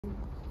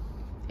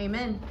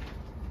Amen.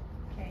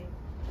 Okay.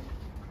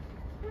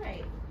 All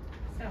right.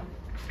 So,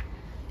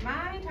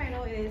 my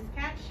title is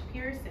Catch,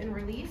 Pierce, and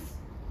Release.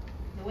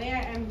 The way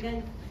I am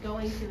going to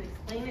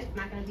explain it, it's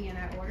not going to be in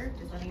that order,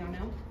 just letting y'all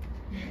know.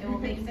 It will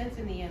make sense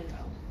in the end,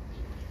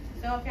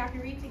 though. So, if y'all can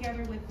read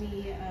together with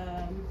me,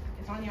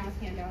 it's on y'all's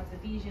handouts,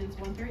 Ephesians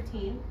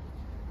 1:13.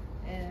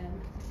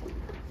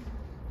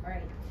 All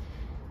right.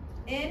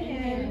 In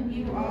him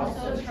you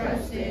also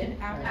trusted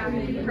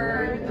after you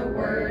heard the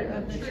word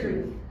of the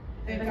truth,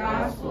 the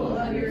gospel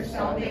of your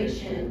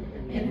salvation,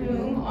 in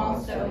whom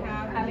also,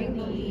 having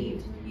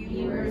believed,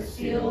 you were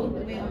sealed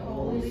with the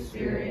Holy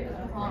Spirit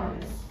of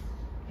promise.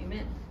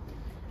 Amen.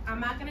 I'm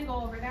not going to go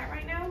over that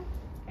right now.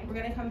 Okay. We're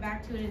going to come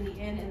back to it in the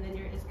end, and then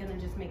it's going to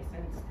just make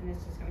sense, and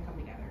it's just going to come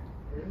together.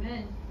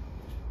 Amen.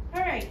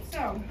 All right,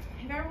 so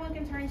if everyone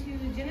can turn to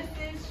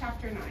Genesis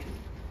chapter 9.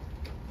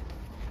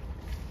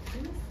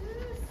 Genesis.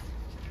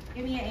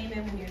 Give me an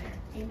amen when you're there.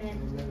 Amen.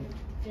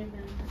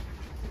 Amen.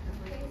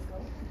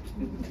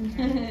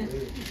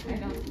 I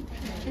don't.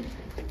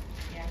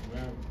 Yeah.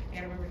 I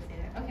gotta remember to say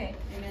that. Okay.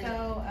 Amen.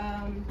 So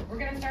we're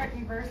gonna start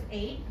in verse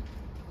 8,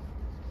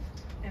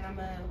 and I'm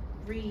gonna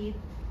read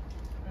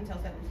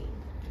until 17.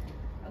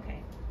 Okay.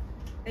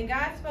 Then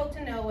God spoke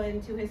to Noah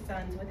and to his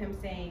sons with him,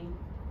 saying,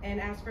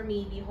 "And as for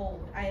me,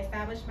 behold, I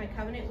establish my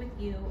covenant with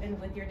you and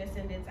with your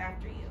descendants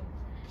after you,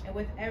 and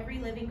with every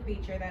living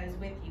creature that is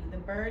with you, the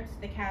birds,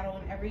 the cattle,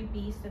 and every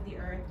beast of the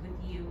earth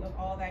with you, of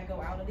all that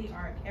go out of the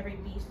ark, every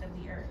beast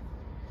of the earth.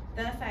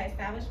 Thus I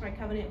establish my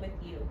covenant with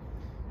you.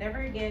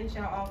 Never again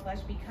shall all flesh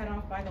be cut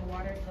off by the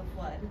waters of the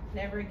flood.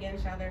 Never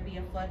again shall there be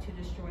a flood to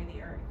destroy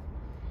the earth."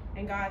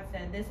 And God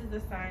said, "This is the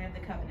sign of the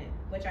covenant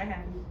which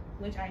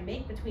I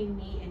make between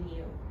me and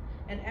you,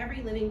 and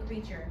every living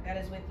creature that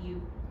is with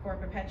you for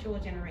perpetual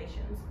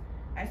generations.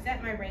 I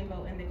set my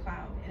rainbow in the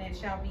cloud, and it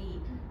shall be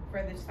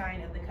for the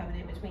sign of the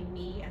covenant between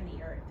me and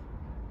the earth.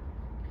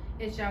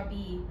 It shall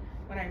be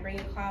when I bring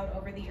a cloud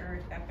over the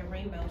earth that the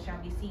rainbow shall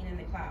be seen in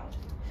the cloud.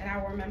 And I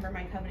will remember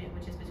my covenant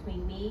which is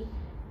between me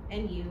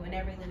and you and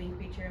every living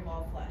creature of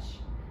all flesh.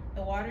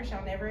 The water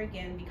shall never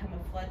again become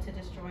a flood to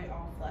destroy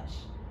all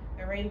flesh.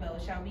 The rainbow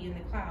shall be in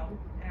the cloud,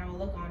 and I will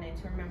look on it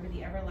to remember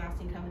the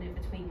everlasting covenant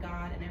between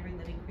God and every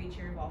living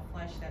creature of all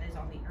flesh that is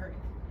on the earth."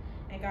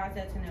 And God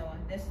said to Noah,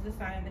 "This is the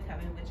sign of the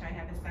covenant which I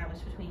have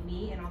established between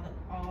me and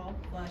all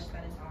flesh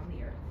that is on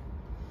the earth."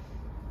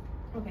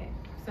 Okay,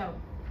 so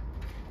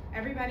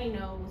everybody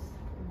knows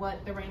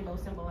what the rainbow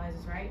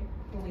symbolizes, right?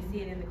 When we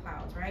see it in the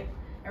clouds, right?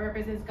 It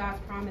represents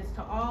God's promise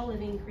to all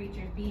living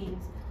creatures,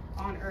 beings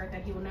on earth,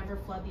 that he will never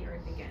flood the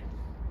earth again.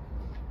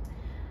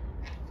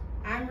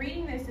 I'm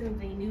reading this in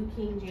the New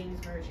King James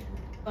Version,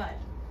 but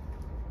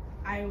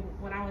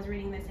when I was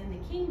reading this in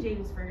the King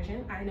James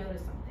Version, I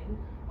noticed something,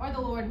 or the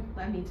Lord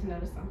led me to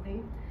notice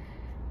something.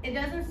 It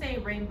doesn't say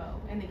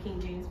rainbow in the King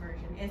James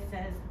Version. It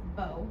says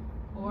bow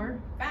or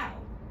bow.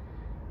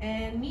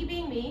 And me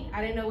being me,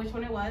 I didn't know which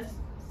one it was,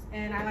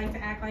 and I like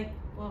to act like,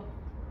 well,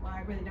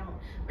 I really don't.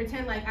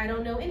 Pretend like I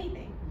don't know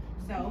anything.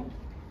 So,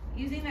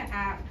 using the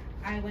app,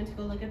 I went to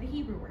go look at the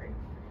Hebrew word.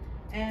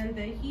 And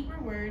the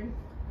Hebrew word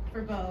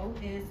for bow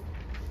is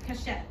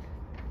kasheth.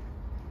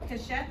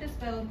 Kasheth is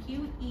spelled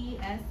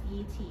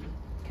Q-E-S-E-T.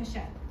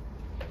 Kasheth.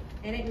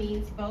 And it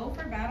means bow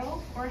for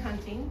battle or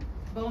hunting,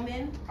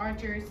 bowmen,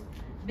 archers,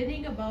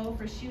 bending a bow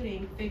for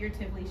shooting,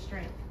 figuratively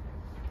strength.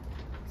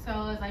 So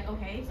I was like,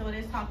 okay, so it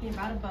is talking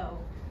about a bow.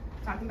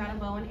 Talking about a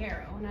bow and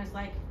arrow. And I was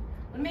like,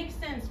 well, it makes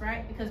sense,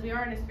 right? Because we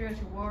are in a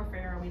spiritual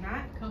warfare, are we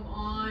not? Come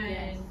on.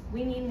 Yes.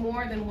 We need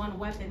more than one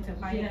weapon to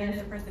fight against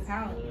the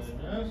principalities.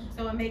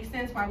 So it makes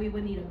sense why we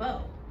would need a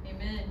bow.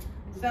 Amen.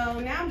 So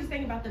now I'm just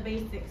thinking about the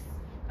basics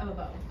of a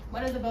bow.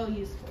 What is a bow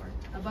used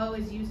for? A bow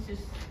is used to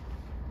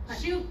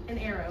shoot an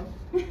arrow.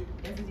 Yes,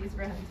 it's used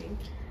for hunting.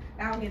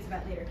 I'll get to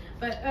that later.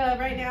 But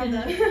right now,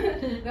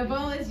 the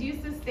bow is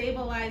used to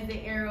stabilize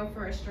the arrow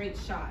for a straight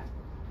shot.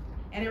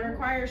 And it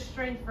requires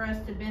strength for us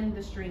to bend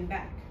the string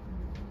back.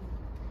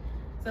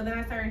 So then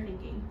I started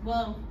thinking,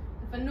 well,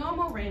 if a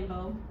normal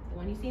rainbow, the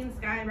one you see in the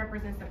sky,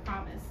 represents the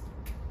promise,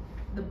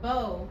 the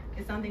bow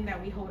is something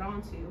that we hold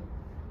on to.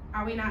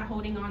 Are we not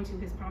holding on to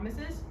his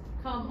promises?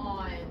 Come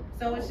on.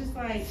 So it's just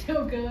like,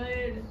 so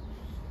good.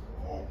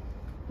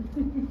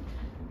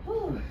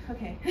 whew,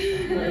 okay.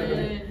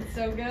 Good.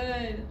 So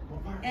good.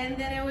 And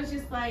then it was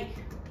just like,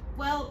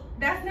 well,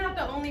 that's not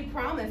the only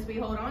promise we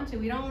hold on to.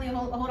 We don't only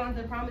hold on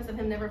to the promise of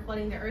him never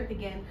flooding the earth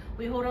again.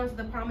 We hold on to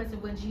the promise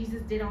of what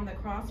Jesus did on the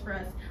cross for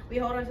us. We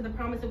hold on to the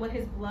promise of what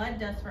his blood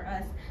does for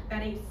us,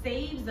 that it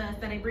saves us,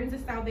 that it brings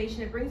us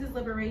salvation, it brings us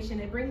liberation,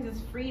 it brings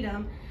us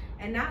freedom.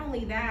 And not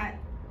only that,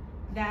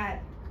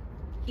 that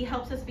he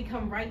helps us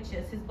become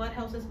righteous. His blood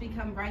helps us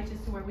become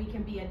righteous to where we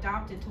can be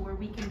adopted, to where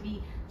we can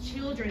be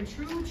children,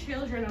 true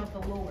children of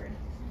the Lord.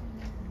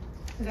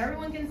 Because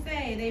everyone can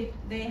say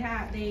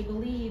they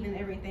believe in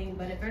everything,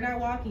 but if they're not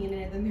walking in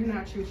it, then they're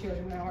not true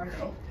children now, are they?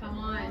 Come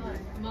on.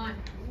 Come on.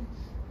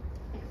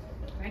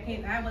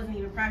 I wasn't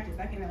even practiced.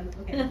 I can't,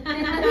 okay.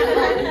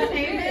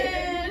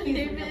 Amen.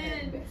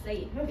 Amen. Say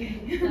it.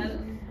 Okay.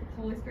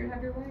 Holy Spirit,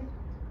 have your way.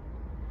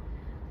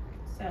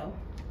 So,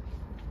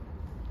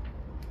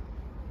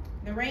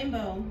 the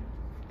rainbow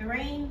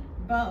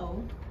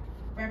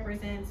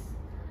represents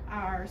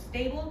our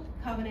stable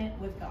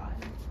covenant with God.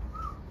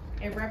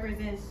 It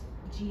represents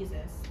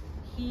Jesus.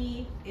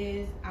 He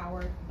is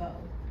our bow.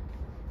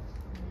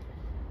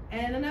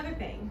 And another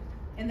thing,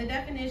 in the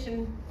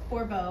definition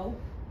for bow,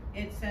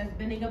 it says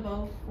bending a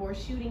bow for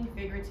shooting,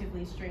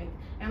 figuratively strength.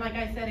 And like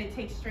I said, it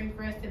takes strength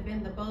for us to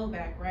bend the bow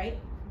back, right?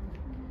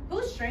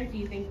 Whose strength do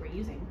you think we're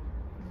using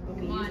when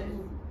we use it?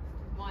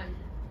 One.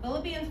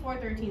 Philippians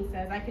 4:13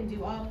 says, I can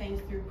do all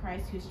things through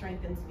Christ who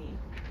strengthens me.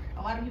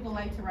 A lot of people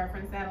like to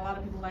reference that. A lot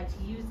of people like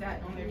to use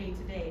that on their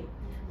day-to-day.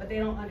 But they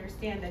don't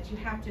understand that you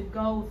have to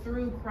go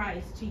through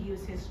Christ to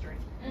use his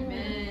strength.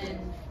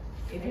 Amen.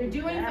 If you're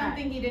doing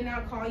something he did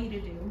not call you to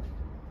do,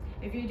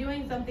 if you're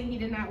doing something he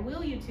did not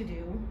will you to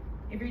do,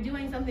 if you're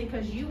doing something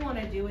because you want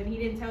to do it and he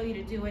didn't tell you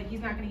to do it,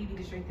 he's not going to give you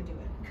the strength to do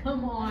it.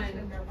 Come on.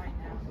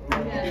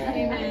 Yes,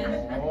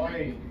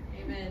 amen.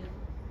 Amen.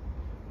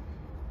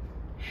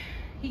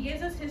 He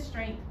gives us his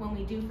strength when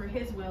we do for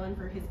his will and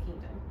for his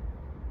kingdom.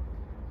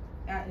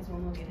 That is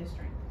when we'll get his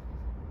strength.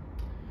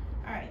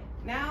 All right,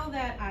 now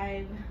that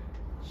I've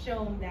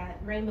shown that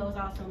rainbows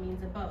also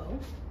means a bow,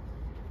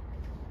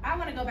 I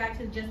want to go back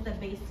to just the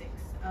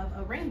basics of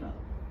a rainbow.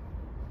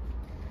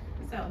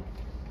 So,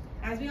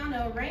 as we all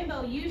know, a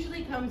rainbow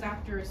usually comes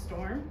after a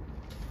storm,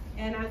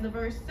 and as the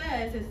verse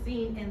says, is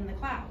seen in the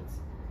clouds.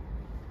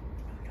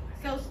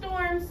 So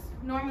storms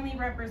normally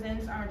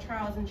represents our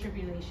trials and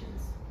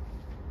tribulations.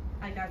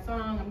 Like that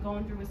song, I'm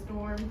going through a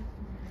storm.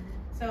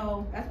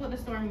 So that's what the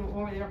storm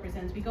normally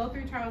represents. We go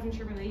through trials and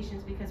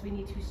tribulations because we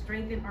need to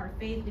strengthen our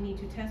faith. We need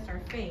to test our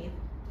faith.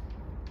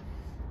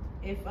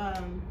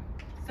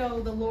 So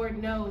the Lord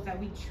knows that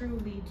we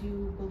truly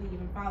do believe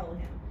and follow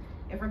him.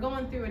 If we're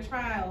going through a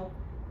trial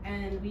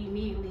and we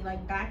immediately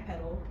like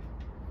backpedal,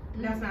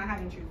 that's not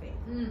having true faith.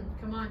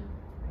 Come on.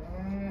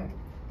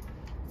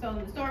 So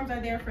the storms are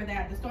there for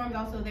that. The storms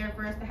also there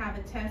for us to have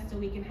a test so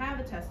we can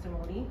have a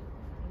testimony.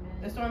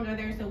 The storms are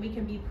there so we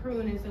can be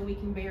pruned and so we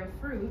can bear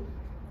fruit.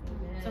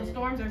 Amen. So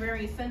storms are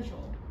very essential.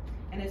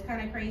 And it's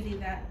kind of crazy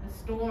that a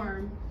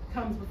storm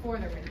comes before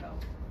the rainbow,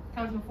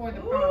 comes before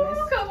the promise.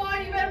 Ooh, come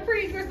on, you better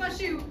preach. Where's my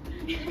shoe?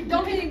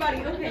 Don't hit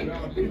anybody. Okay.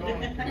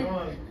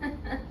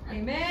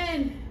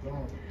 Amen.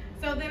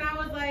 So then I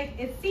was like,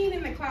 it's seen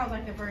in the clouds,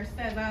 like the verse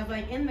says. I was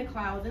like, in the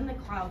clouds, in the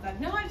clouds. I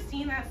know I've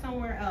seen that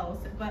somewhere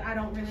else, but I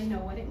don't really know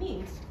what it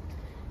means.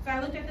 So I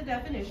looked at the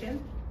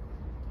definition,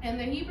 and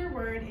the Hebrew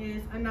word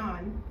is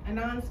anon.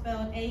 Anon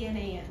spelled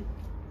A-N-A-N.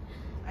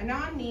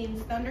 Anon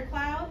means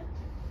thundercloud,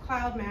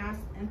 cloud mass,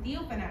 and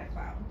theophanic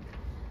cloud.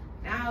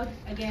 Now,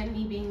 again,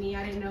 me being me,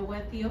 I didn't know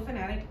what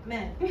theophanic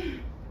meant.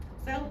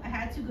 So I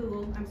had to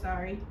Google. I'm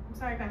sorry,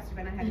 Pastor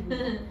Ben, I had to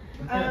Google.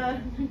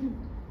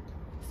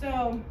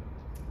 So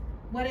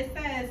what it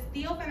says,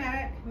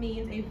 theophanic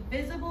means a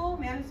visible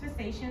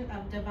manifestation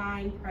of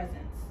divine presence.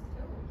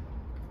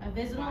 A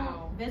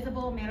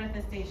visible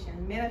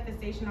manifestation.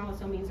 Manifestation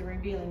also means a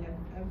revealing,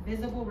 a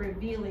visible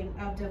revealing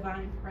of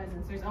divine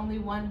presence. There's only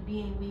one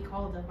being we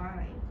call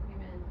divine.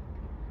 Amen.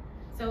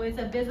 So it's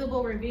a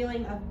visible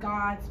revealing of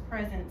God's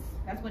presence.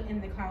 That's what in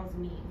the clouds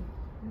mean.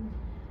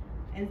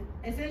 And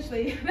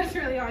essentially, that's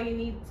really all you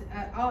need.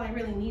 All I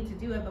really need to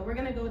do it. But we're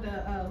gonna go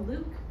to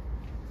Luke,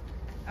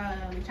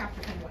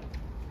 chapter 21.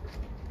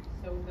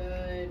 So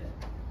good.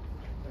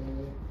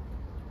 Amen.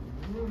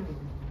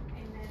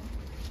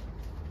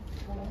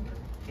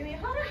 Give me a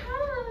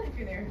holla if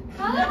you're there.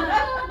 Holla.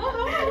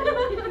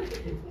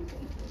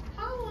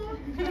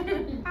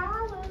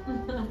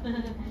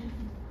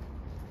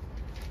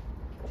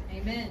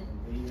 Amen.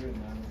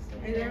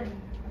 Are you there?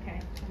 Okay.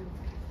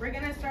 We're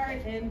gonna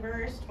start in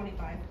verse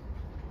 25.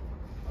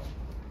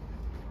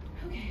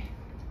 Okay.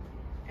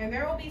 And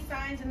there will be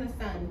signs in the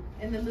sun,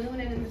 in the moon,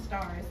 and in the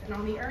stars, and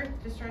on the earth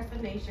distress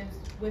of nations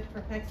with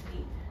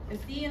perplexity, the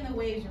sea and the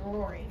waves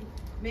roaring,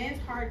 men's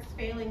hearts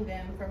failing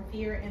them from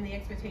fear and the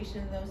expectation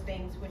of those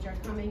things which are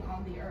coming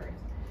on the earth.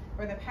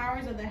 For the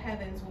powers of the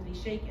heavens will be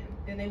shaken.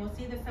 Then they will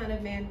see the Son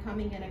of Man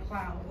coming in a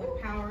cloud with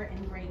power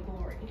and great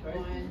glory.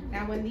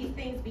 Now when these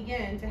things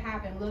begin to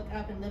happen, look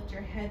up and lift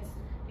your heads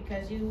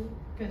because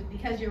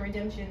your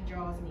redemption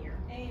draws near.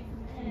 Amen.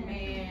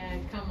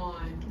 Man, come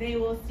on. They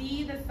will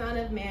see the Son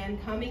of Man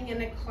coming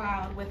in a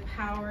cloud with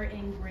power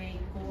and great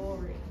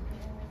glory.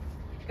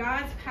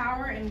 God's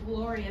power and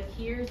glory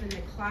appears in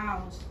the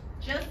clouds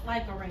just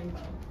like a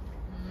rainbow.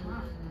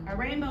 A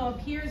rainbow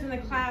appears in the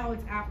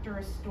clouds after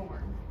a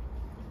storm.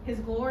 His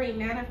glory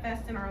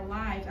manifests in our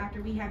lives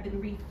after we have been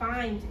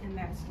refined in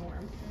that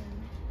storm.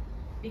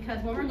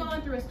 Because when we're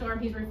going through a storm,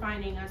 he's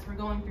refining us. We're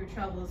going through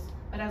troubles.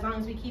 But as long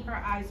as we keep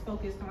our eyes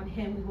focused on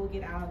him, we will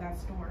get out of that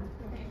storm.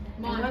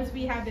 And once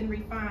we have been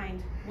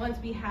refined, once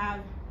he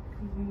has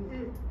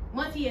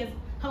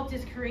helped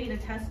us create a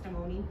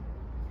testimony,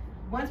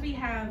 once we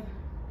have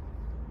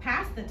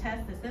passed the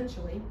test,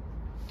 essentially,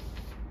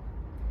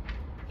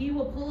 he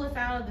will pull us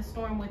out of the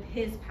storm with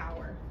his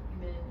power.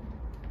 Amen.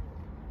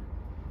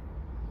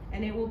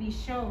 And it will be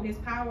shown, his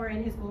power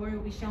and his glory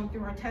will be shown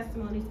through our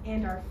testimonies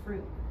and our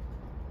fruit.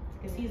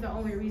 Because he's the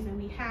only reason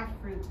we have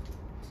fruit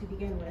to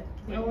begin with.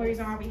 The only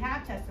reason why we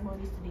have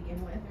testimonies to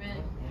begin with.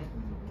 Amen.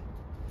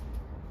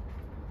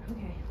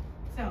 Okay,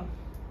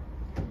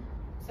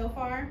 so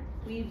far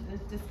we've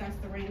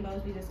discussed the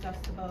rainbows, we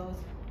discussed the bows,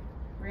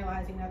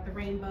 realizing that the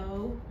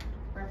rainbow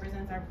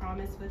represents our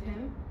promise with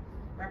him,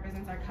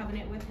 represents our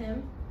covenant with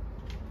him.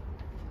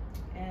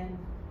 And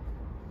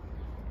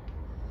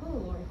oh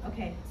Lord,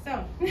 okay,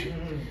 so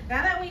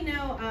now that we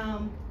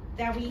know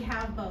that we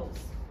have bows,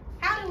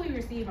 how do we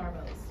receive our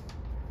bows?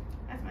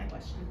 That's my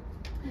question.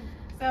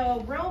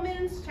 So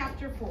Romans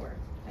chapter 4,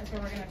 that's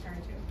where we're going to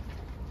turn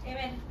to.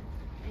 Amen.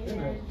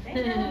 Amen.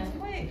 That was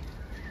quick.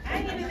 I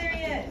ain't even there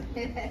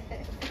yet.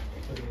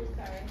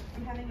 Sorry,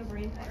 I'm having a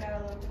brain fart. I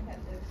got a little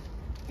competitive.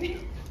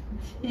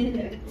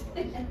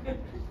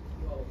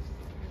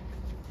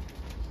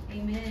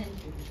 Amen.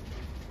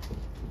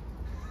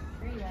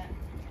 Where you at?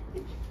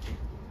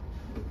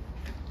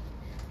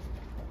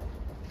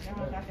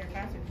 Y'all got there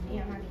faster than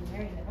me. I'm not even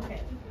there yet.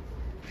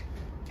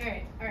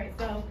 Okay. Alright,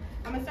 so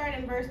I'm going to start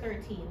in verse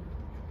 13.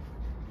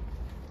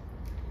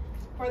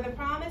 For the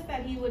promise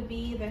that he would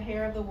be the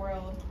heir of the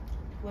world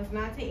was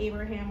not to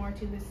Abraham or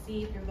to his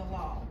seed through the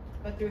law,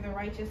 but through the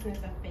righteousness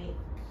of faith.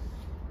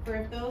 For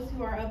if those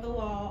who are of the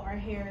law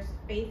are heirs,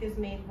 faith is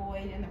made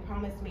void and the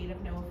promise made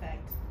of no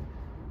effect.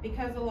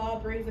 Because the law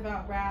brings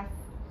about wrath,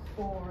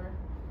 for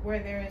where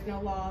there is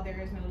no law,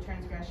 there is no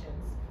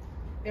transgressions.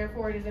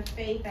 Therefore it is of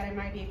faith that it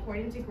might be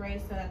according to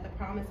grace, so that the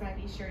promise might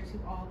be sure to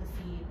all the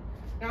seed,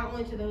 not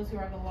only to those who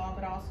are of the law,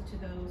 but also to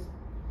those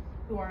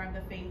who are of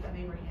the faith of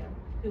Abraham,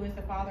 who is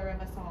the father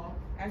of us all.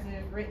 As it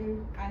is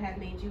written, I have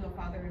made you a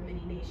father of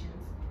many nations.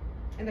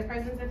 In the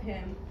presence of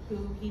him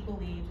who he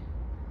believed,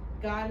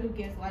 God who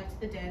gives life to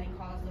the dead and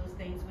calls those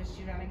things which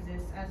do not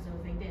exist as though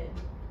they did,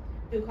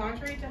 who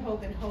contrary to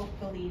hope and hope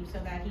believed, so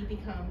that he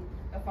become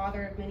the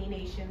father of many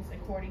nations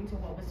according to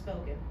what was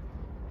spoken.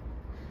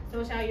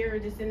 So shall your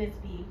descendants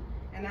be.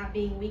 And not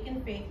being weak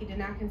in faith, he did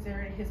not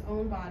consider his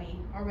own body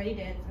already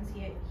dead, since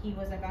he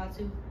was about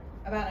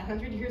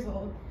 100 years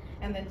old,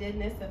 and the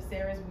deadness of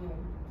Sarah's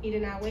womb. He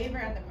did not waver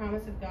at the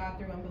promise of God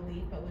through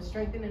unbelief, but was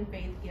strengthened in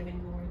faith, giving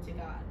glory to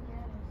God.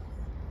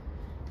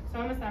 So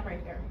I'm going to stop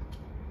right there.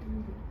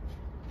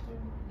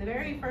 The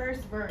very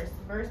first verse,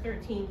 verse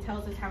 13,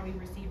 tells us how we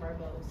receive our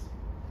bows.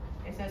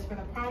 It says, for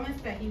the promise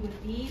that he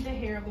would be the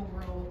heir of the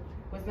world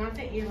was not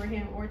to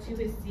Abraham or to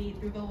his seed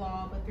through the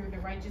law, but through the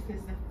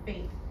righteousness of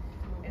faith.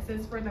 It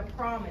says for the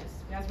promise.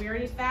 As we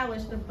already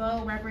established, the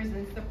bow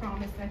represents the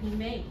promise that he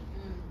made.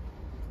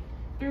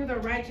 Through the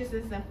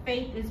righteousness of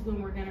faith is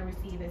when we're going to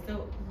receive it.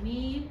 So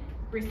we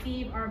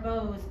receive our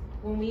bows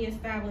when we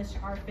establish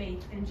our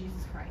faith in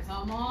Jesus Christ.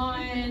 Come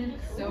on.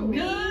 So we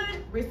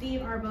good.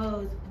 receive our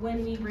bows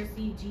when we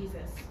receive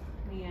Jesus.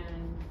 Man.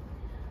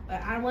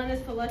 But I want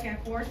us to look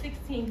at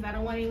 4:16 because I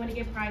don't want anyone to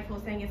get prideful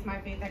saying it's my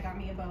faith that got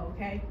me a bow,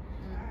 okay?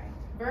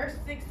 Verse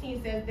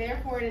 16 says,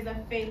 therefore it is of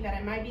faith that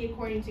it might be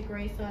according to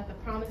grace, so that the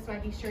promise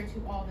might be sure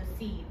to all the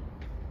seed.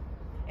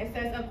 It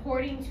says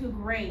according to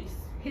grace.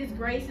 His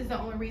grace is the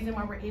only reason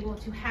why we're able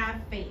to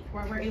have faith,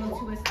 why we're able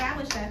to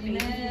establish that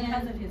faith, is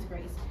because of his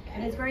grace.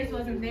 And his grace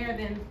wasn't there,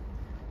 then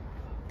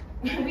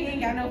we ain't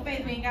got no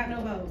faith, we ain't got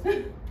no bows.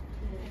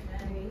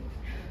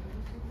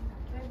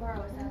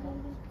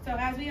 So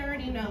as we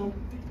already know,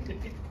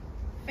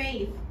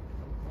 faith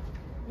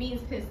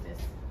means pistis.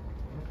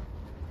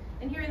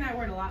 And hearing that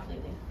word a lot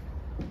lately.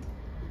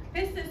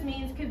 Pistis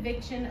means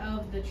conviction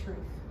of the truth.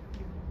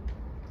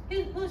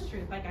 Whose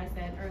truth, like I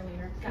said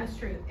earlier? Whose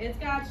truth? It's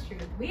God's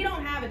truth. We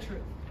don't have a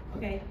truth,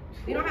 okay?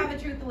 We don't have a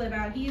truth to live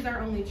out. He's our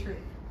only truth.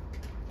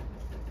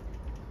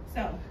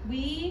 So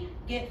we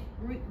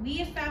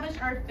establish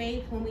our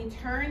faith when we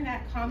turn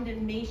that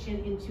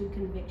condemnation into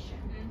conviction.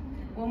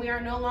 When we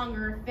are no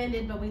longer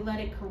offended, but we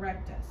let it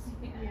correct us.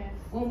 Yes.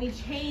 When we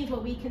change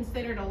what we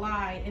considered a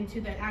lie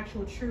into the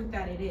actual truth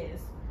that it is.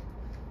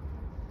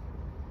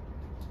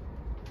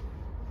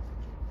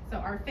 So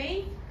our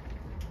faith,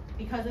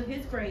 because of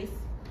his grace,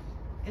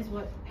 is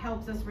what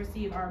helps us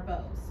receive our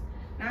bows.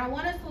 Now I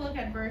want us to look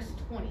at verse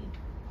 20.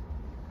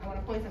 I want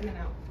to point something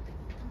out.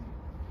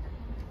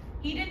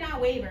 He did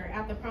not waver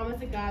at the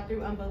promise of God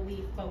through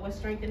unbelief, but was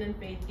strengthened in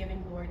faith,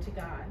 giving glory to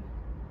God.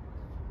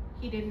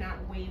 He did not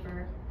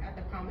waver at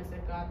the promise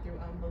of God through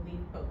unbelief,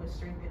 but was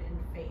strengthened in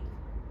faith.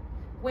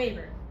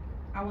 Waver.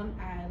 I looked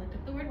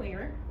up the word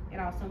waver. It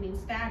also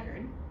means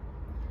staggered.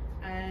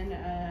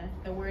 And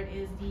the word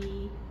is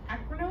the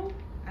acronym.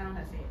 I don't know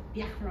how to say it.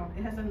 The acronym.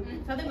 It has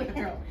something with the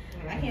throat.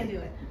 I can't do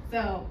it.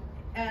 So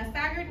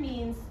staggered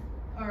means,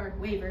 or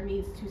waver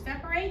means to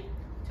separate,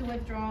 to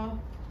withdraw,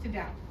 to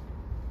doubt.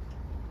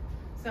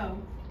 So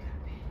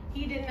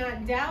he did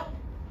not doubt.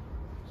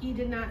 He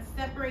did not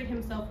separate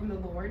himself from the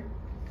Lord.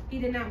 He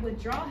did not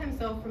withdraw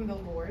himself from the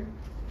Lord.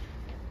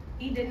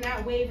 He did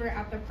not waver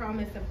at the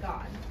promise of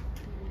God.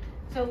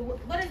 So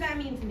what does that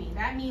mean to me?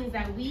 That means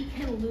that we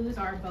can lose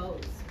our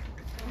bows.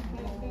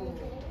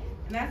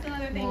 And that's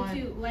another thing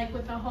too, like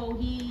with the whole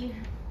he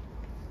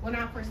will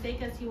not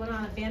forsake us, he will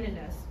not abandon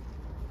us.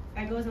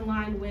 That goes in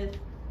line with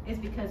It's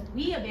because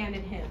we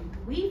abandon him.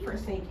 We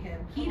forsake him.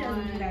 He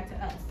doesn't do that to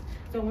us.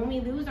 So when we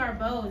lose our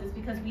bows, it's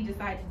because we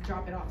decide to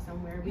drop it off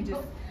somewhere. We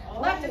just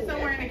left it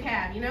somewhere in a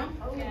cab, you know?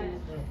 Yeah.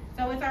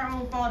 So it's our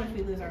own fault if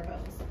we lose our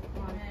bows.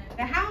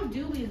 Now, how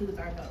do we lose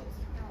our bows?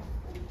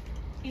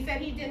 He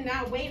said he did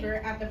not waver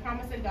at the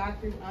promise of God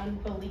through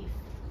unbelief.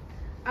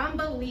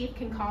 Unbelief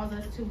can cause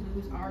us to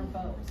lose our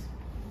bows.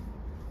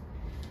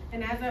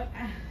 And as a,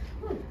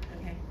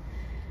 okay.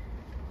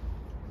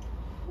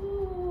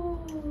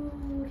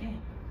 Okay,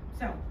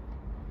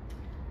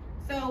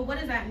 so what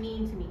does that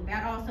mean to me?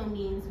 That also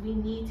means we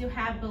need to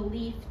have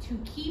belief to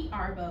keep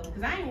our bow.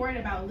 Because I ain't worried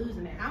about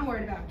losing it. I'm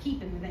worried about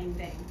keeping the dang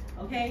thing.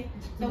 Okay?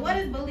 So what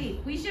is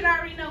belief? We should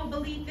already know what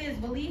belief is.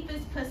 Belief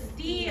is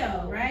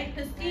pastillo, right?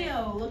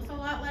 Pastillo looks a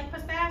lot like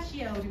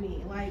pistachio to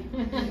me. Like,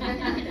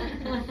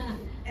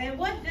 and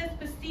what does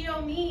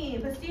pastillo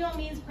mean? Pastillo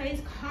means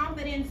place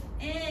confidence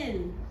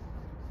in.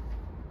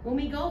 When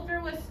we go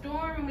through a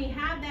storm and we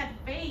have that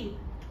faith,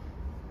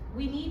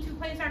 we need to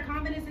place our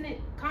confidence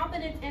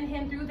in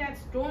him through that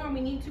storm.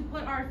 We need to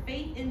put our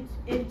faith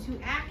into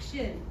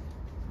action.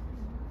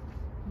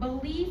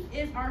 Belief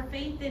is our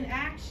faith in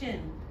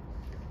action.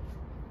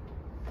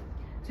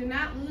 To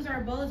not lose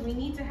our bows, we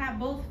need to have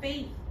both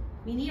faith.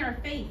 We need our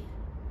faith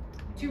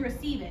to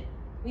receive it.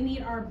 We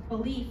need our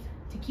belief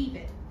to keep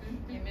it.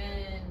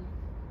 Amen.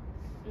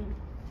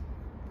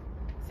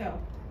 So,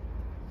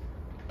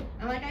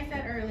 and like I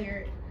said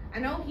earlier, I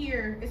know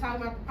here it's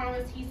talking about the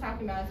promise he's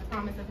talking about is the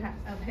promise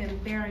of him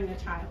bearing a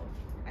child.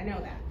 I know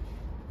that.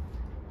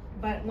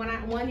 But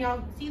when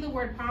y'all see the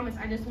word promise,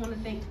 I just want to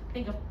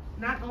think of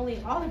not only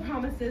all the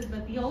promises,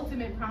 but the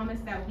ultimate promise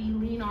that we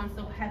lean on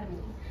so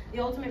heavily. The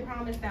ultimate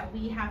promise that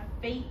we have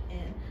faith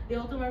in. The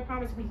ultimate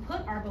promise we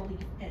put our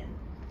belief in.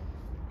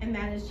 And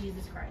that is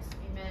Jesus Christ.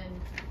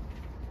 Amen.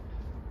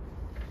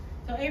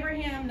 So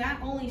Abraham not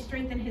only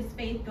strengthened his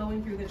faith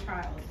going through the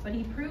trials, but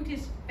he proved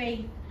his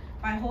faith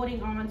by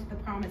holding on to the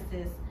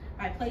promises,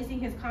 by placing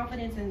his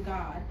confidence in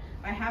God,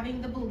 by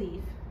having the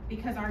belief,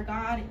 because our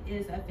God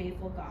is a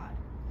faithful God.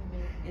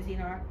 Amen. Is he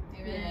not?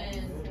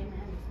 Amen.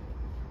 Amen.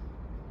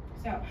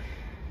 So,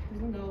 we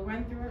can go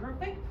run through it real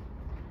quick.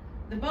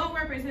 The bow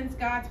represents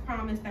God's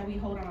promise that we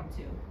hold on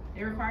to.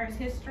 It requires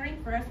his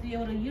strength for us to be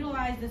able to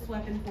utilize this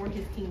weapon for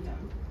his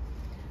kingdom.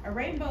 A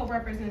rainbow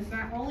represents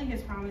not only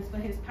his promise,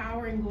 but his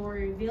power and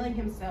glory, revealing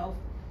himself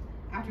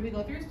after we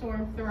go through a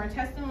storm, through our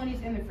testimonies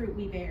and the fruit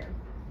we bear.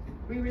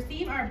 We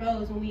receive our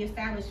bows when we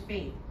establish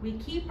faith. We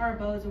keep our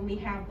bows when we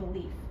have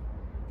belief.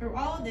 Through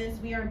all of this,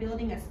 we are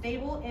building a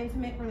stable,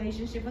 intimate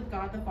relationship with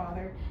God the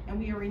Father, and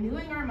we are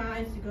renewing our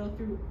minds to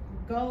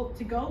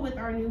go with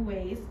our new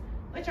ways,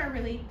 which are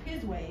really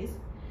his ways,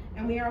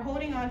 and we are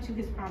holding on to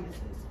his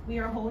promises. We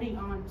are holding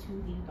on to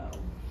the bow.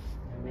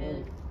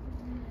 Amen.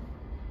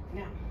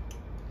 Now,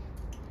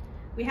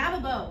 we have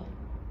a bow.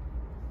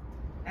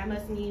 That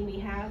must mean we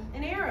have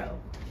an arrow,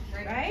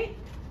 right?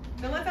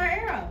 So what's our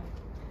arrow?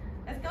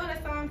 Let's go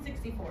to Psalm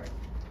 64.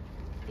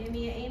 Give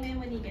me an amen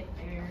when you get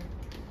there.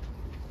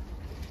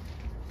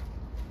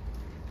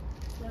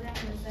 Slow down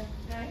for a second.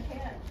 No, I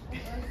can't. I'm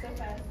going so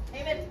fast.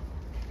 Amen.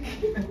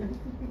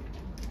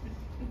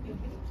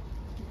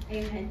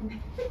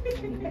 Amen.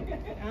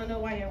 I don't know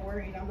why you're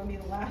worried. I'm going to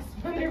be the last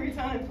one every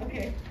time.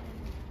 Okay.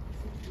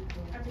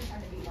 I'm just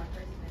trying to be one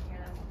person in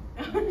here,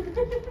 that's all.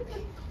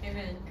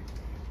 Amen.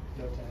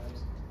 No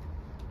tabs.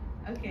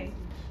 Okay.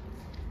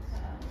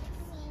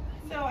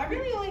 So I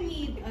really only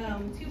need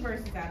 2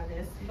 verses out of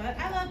this, but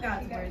I love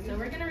God's word, so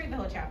we're going to read the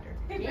whole chapter.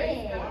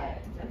 Yeah.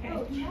 Okay.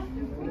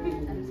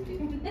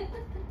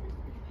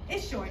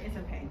 It's short, it's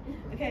okay.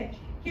 Okay.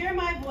 Hear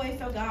my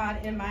voice, O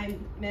God, in my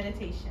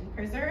meditation.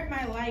 Preserve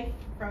my life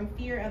from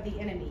fear of the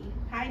enemy.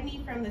 Hide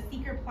me from the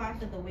secret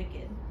plots of the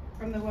wicked,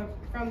 from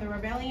the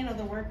rebellion of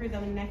the workers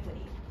of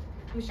iniquity,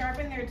 who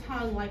sharpen their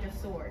tongue like a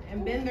sword,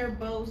 and bend their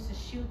bows to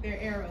shoot their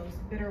arrows,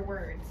 bitter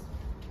words,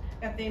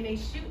 that they may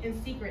shoot in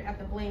secret at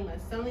the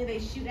blameless. Suddenly they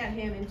shoot at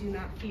him and do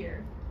not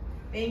fear.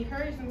 They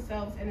encourage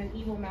themselves in an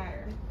evil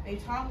matter. They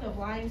talk of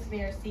lying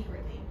snares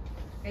secretly.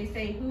 They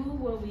say, who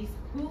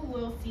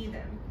will see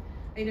them?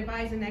 They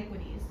devise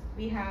iniquities.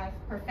 We have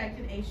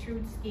perfected a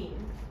shrewd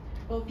scheme.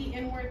 Both the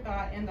inward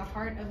thought and the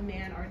heart of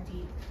man are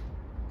deep.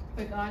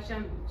 But God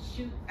shall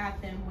shoot at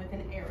them with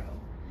an arrow.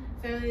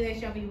 Suddenly they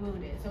shall be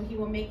wounded. So he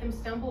will make them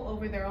stumble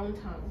over their own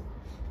tongue.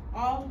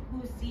 All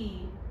who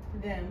see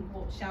them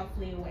shall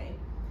flee away.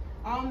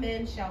 All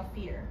men shall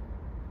fear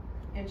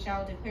and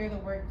shall declare the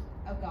works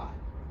of God.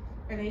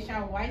 For they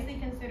shall wisely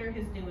consider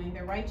his doing.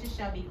 The righteous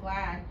shall be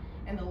glad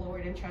in the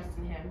Lord and trust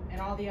in him,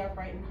 and all the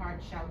upright in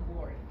heart shall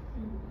glory.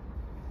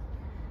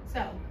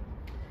 So,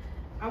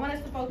 I want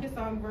us to focus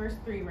on verse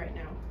 3 right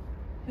now.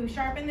 Who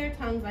sharpen their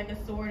tongues like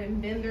a sword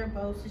and bend their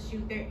bows to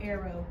shoot their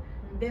arrow,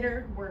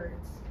 bitter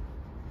words.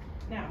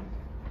 Now,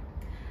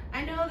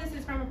 I know this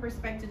is from a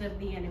perspective of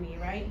the enemy,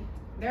 right?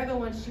 They're the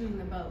ones shooting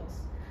the bows.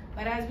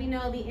 But as we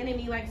know, the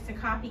enemy likes to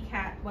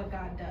copycat what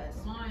God does.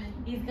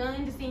 He's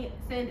going to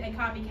send a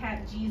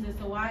copycat Jesus,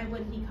 so why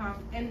wouldn't he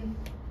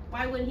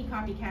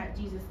copycat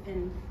Jesus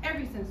in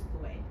every sense of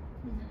the way?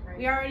 Right.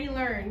 We already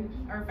learned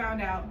or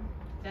found out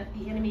that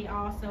the enemy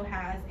also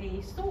has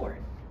a sword.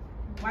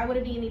 Why would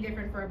it be any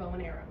different for a bow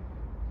and arrow?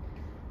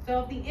 So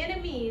if the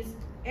enemy's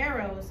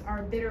arrows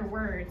are bitter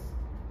words,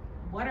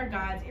 what are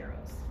God's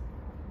arrows?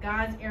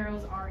 God's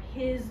arrows are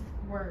his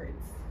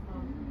words.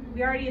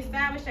 We already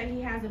established that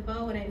he has a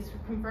bow, and it's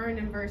confirmed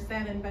in verse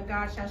 7, but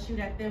God shall shoot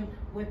at them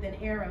with an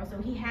arrow.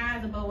 So he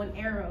has a bow and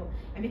arrow,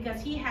 and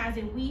because he has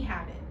it, we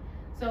have it.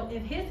 So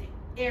if his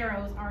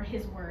arrows are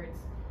his words,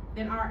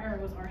 then our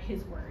arrows are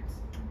his words.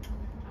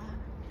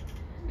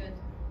 Good.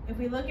 If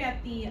we look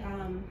at the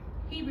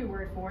Hebrew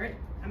word for it,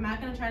 I'm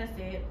not going to try to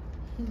say it.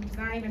 It's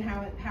not even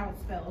how it's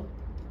spelled.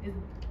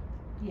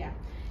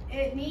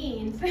 It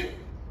means,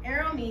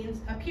 arrow means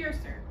a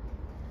piercer.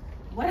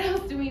 What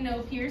else do we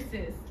know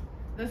pierces?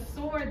 The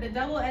sword, the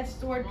double-edged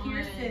sword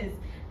pierces.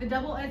 The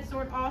double-edged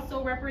sword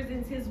also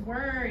represents his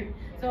word.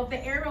 So if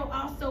the arrow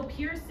also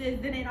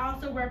pierces, then it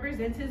also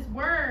represents his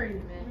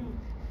word. Amen.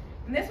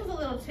 And this was a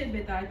little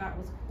tidbit that I thought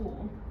was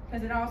cool,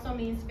 because it also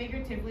means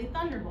figuratively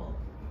thunderbolt.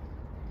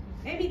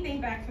 Made me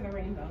think back to the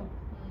rainbow.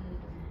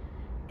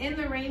 In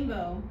the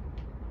rainbow,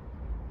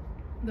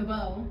 the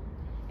bow,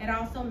 it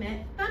also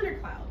meant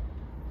thundercloud.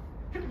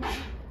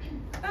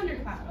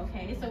 Thundercloud,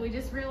 okay? So we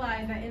just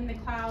realized that in the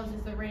clouds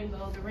is the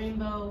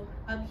rainbow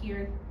up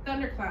here,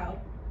 thundercloud,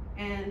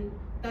 and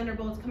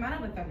thunderbolts come out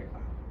of a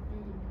thundercloud.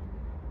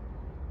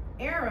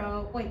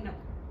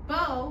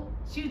 Bow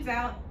shoots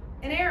out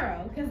an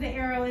arrow, because the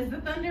arrow is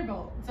the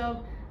thunderbolt.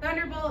 So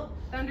thunderbolt,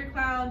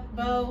 thundercloud,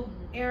 bow,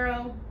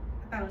 arrow.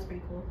 I thought it was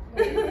pretty cool.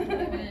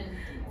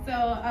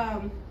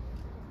 So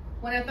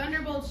when a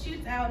thunderbolt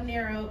shoots out an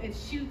arrow, it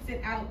shoots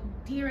it out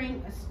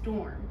during a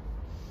storm.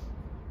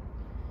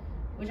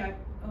 Which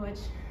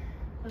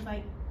was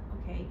like,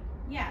 okay,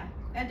 yeah,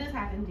 that does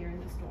happen during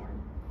the storm.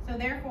 So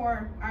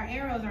therefore, our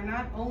arrows are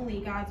not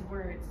only God's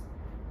words,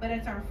 but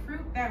it's our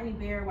fruit that we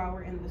bear while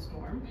we're in the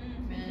storm.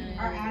 Amen.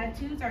 Our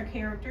attitudes, our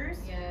characters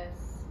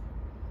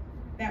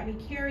that we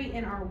carry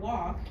in our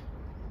walk.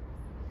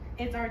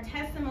 It's our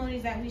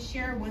testimonies that we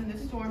share when the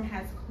storm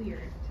has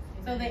cleared.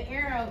 So the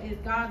arrow is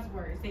God's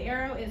words. The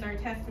arrow is our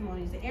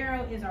testimonies. The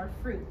arrow is our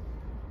fruit.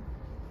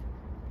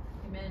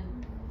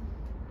 Amen.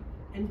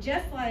 And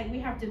just like we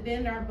have to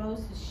bend our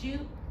bows to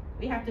shoot,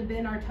 we have to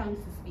bend our tongues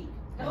to speak.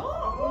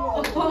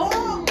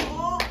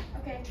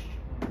 Okay.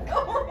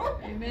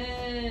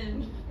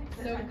 Amen.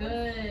 So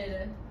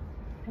good.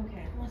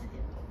 Okay.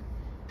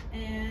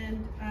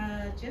 And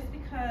just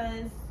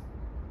because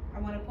I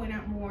want to point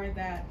out more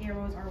that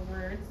arrows are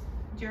words,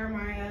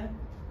 Jeremiah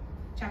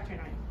chapter 9.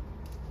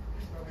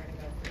 That's where we're going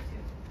to go for too.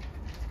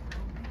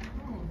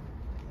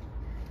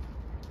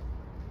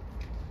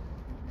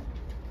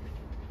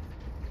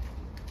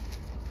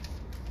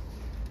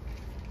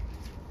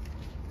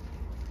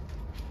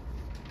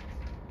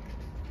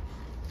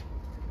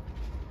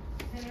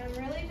 And I'm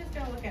really just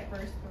going to look at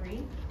verse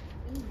 3.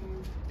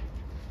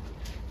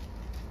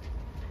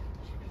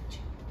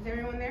 Is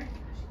everyone there?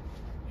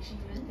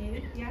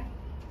 David? Yeah?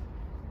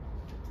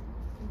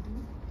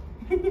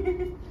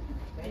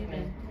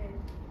 Amen.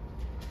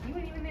 You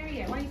weren't even there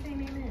yet. Why are you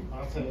saying amen?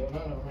 I'll tell you, no.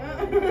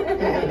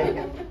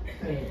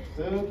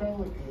 Still trying to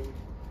look good.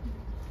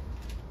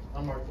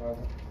 I'm Mark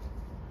Father.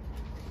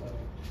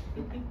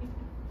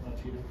 Not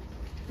cheating.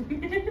 You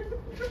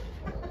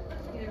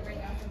gonna bring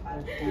out some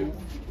Bible?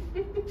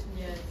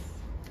 Yes.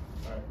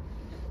 Alright.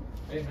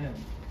 Amen.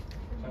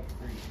 Chapter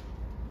 3.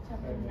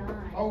 Chapter Amen.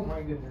 9. Oh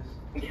my goodness.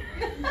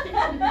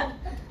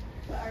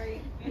 Sorry.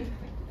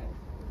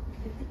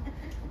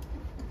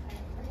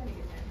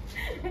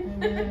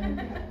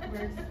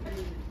 Verse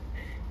 3.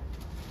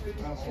 We're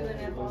just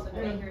chewing up all the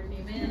fingers.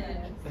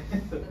 Amen.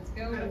 Let's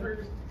go.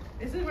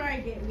 This is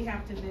where we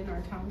have to bend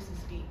our tongues to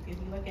speak. If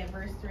you look at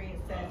verse 3,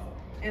 it says,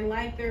 and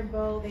like their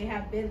bow, they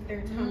have bent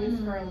their tongues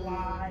for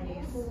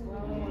lies.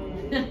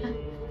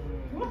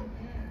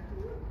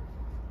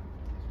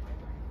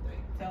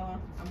 So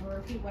I'm going to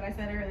repeat what I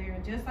said earlier.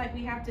 Just like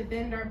we have to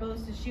bend our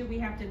bows to shoot, we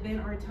have to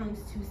bend our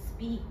tongues to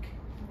speak.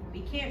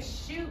 We can't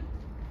shoot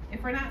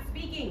if we're not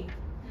speaking.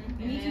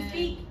 You need to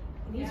speak.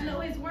 You need to know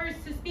his words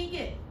to speak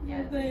it.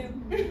 Yes.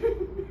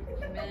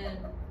 Amen.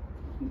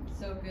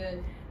 So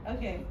good.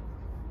 Okay.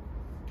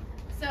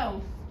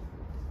 So,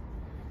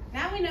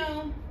 now we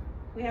know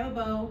we have a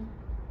bow.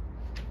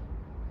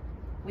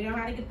 We know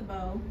how to get the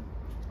bow.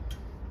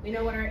 We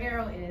know what our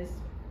arrow is.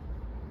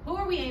 Who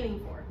are we aiming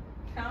for?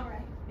 All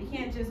right. We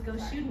can't just go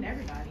shooting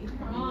everybody.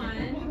 Come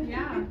on.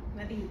 Yeah.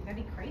 That'd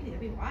be crazy.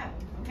 That'd be wild.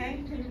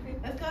 Okay?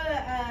 Let's go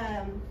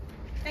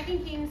to 2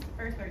 Kings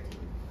verse 13.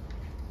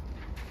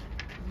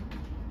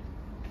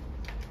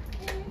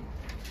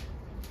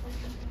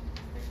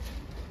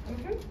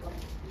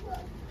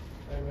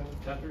 Amen.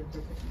 Chapter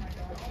 13.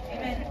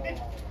 Amen.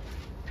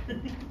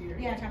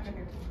 Yeah, chapter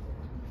 13.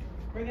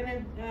 We're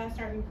gonna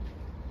start in,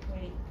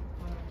 wait,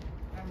 hold on.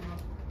 I'm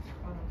wrong.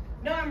 Hold on.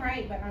 No, I'm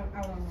right, but I'm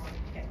wrong.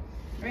 Okay.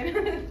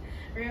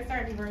 We're gonna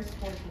start in verse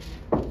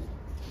 14.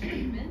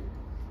 Amen.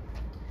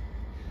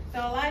 So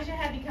Elijah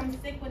had become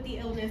sick with the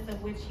illness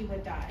of which he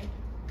would die.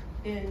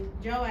 Then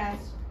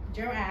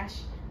Joash,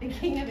 The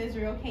king of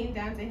Israel came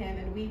down to him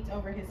and wept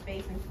over his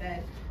face and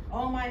said,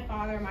 "Oh, my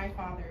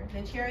father,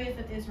 the chariots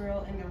of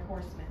Israel and their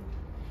horsemen."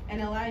 And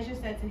Elijah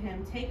said to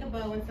him, "Take a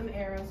bow and some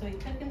arrows." So he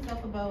took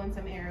himself a bow and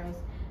some arrows.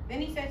 Then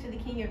he said to the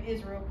king of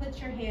Israel, "Put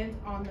your hand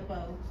on the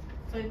bow."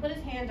 So he put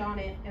his hand on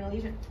it,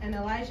 and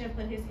Elijah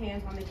put his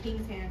hands on the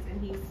king's hands,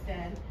 and he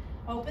said,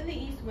 "Open the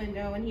east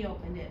window," and he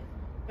opened it.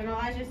 But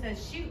Elijah said,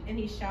 "Shoot," and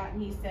he shot,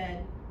 and he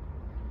said,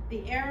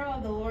 "The arrow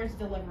of the Lord's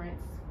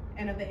deliverance,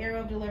 and of the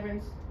arrow of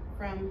deliverance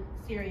from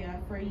Syria,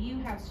 for you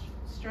have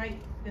strike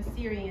the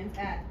Syrians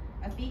at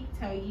Aphek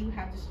till you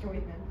have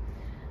destroyed them."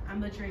 I'm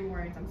butchering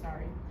words, I'm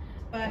sorry.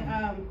 But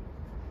I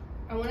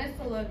want us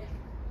to look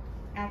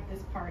at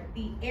this part.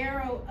 The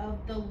arrow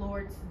of the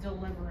Lord's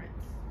deliverance.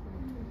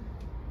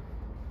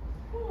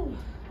 Whew,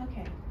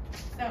 okay,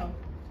 so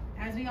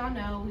as we all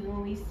know,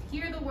 when we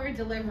hear the word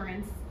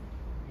deliverance,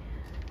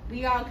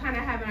 we all kind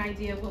of have an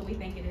idea of what we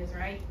think it is,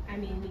 right? I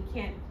mean, we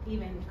can't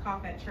even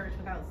cough at church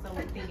without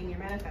someone thinking you're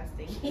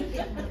manifesting.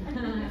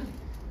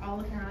 All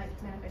looking around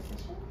like,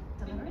 manifestation?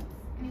 Deliverance?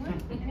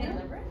 Anyone?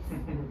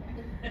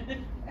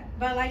 Deliverance?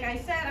 But like I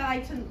said, I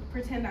like to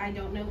pretend I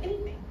don't know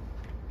anything,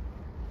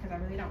 because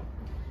I really don't.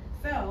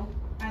 So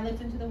I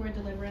looked into the word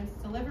deliverance.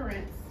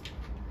 Deliverance,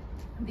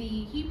 the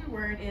Hebrew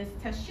word is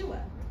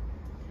teshua.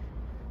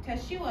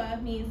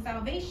 Teshua means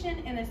salvation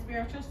in a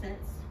spiritual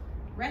sense,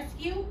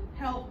 rescue,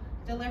 help,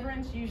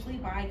 deliverance, usually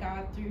by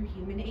God through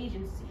human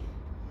agency.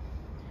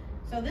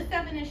 So this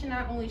definition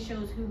not only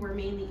shows who we're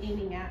mainly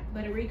aiming at,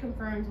 but it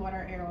reconfirms what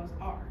our arrows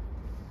are.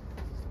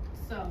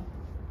 So,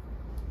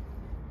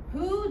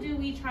 who do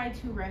we try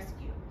to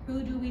rescue?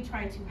 Who do we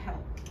try to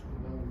help?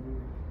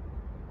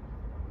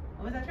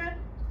 What was that, Trev?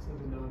 So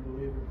the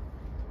non-believer.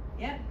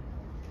 Yep.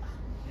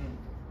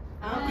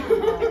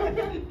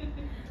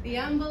 The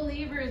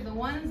unbelievers, the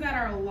ones that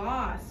are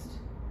lost.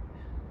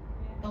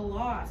 The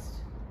lost.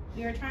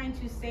 We are trying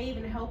to save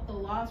and help the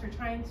lost. We're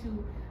trying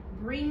to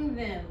bring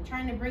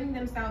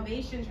them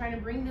salvation, trying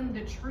to bring them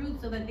the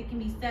truth so that they can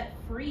be set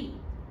free.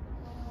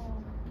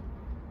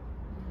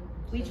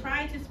 We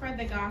try to spread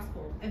the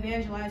gospel,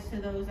 evangelize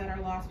to those that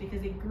are lost,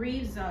 because it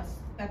grieves us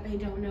that they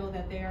don't know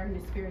that they are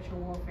in spiritual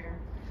warfare.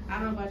 I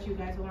don't know about you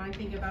guys, but when I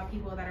think about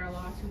people that are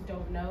lost who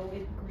don't know,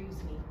 it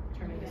grieves me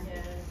tremendously.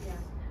 Yeah.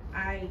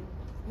 I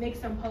make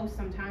some posts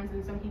sometimes,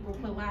 and some people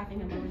put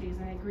laughing emojis,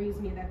 and it grieves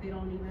me that they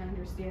don't even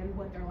understand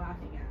what they're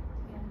laughing at.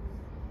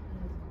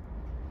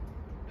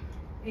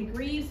 It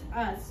grieves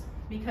us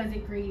because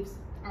it grieves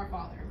our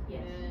Father.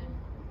 Yes.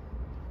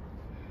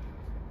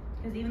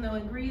 Because even though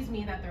it grieves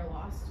me that they're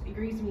lost, it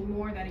grieves me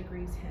more that it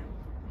grieves Him.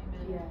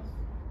 Amen. Yes.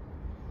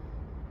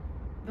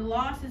 The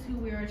lost is who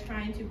we are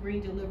trying to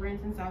bring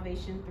deliverance and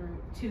salvation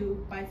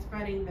to by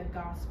spreading the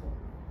gospel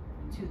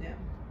to them,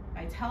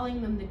 by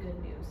telling them the good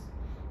news.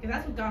 Because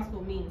that's what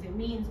gospel means. It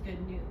means good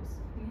news.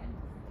 Yes.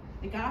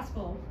 The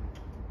gospel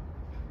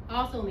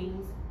also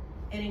means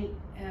it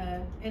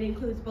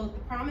includes both the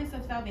promise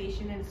of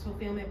salvation and its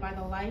fulfillment by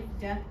the life,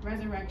 death,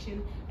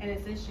 resurrection, and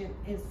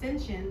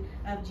ascension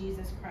of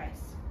Jesus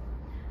Christ.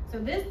 So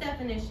this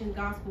definition,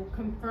 gospel,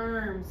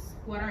 confirms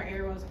what our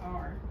arrows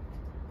are.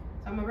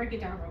 So I'm going to break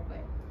it down real quick.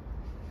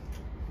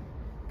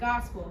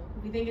 Gospel,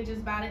 if we think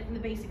just about it in the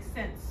basic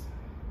sense,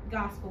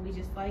 gospel, we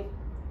just like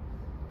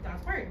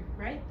God's word,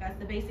 right? That's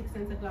the basic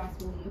sense of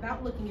gospel.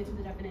 Without looking into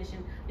the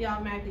definition, we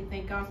automatically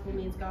think gospel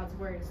means God's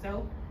word.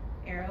 So,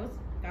 arrows,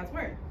 God's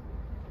word.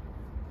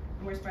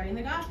 And we're spreading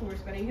the gospel, we're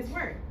spreading His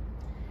word.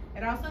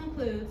 It also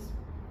includes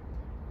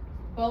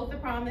both the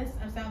promise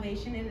of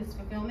salvation and its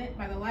fulfillment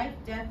by the life,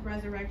 death,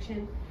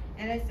 resurrection,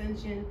 and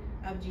ascension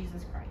of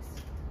Jesus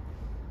Christ.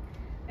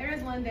 There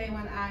was one day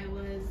when I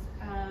was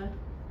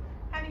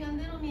having a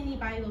little mini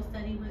Bible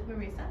study with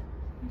Marissa.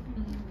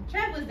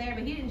 Trev was there,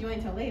 but he didn't join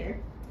until later.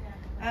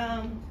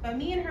 But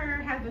me and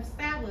her have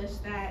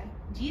established that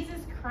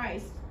Jesus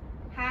Christ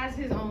has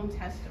His own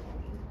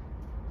testimony.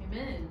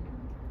 Amen.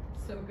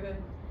 So good.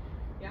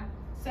 Yeah.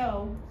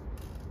 So,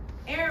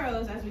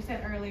 arrows, as we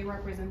said earlier,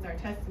 represents our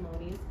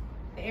testimonies.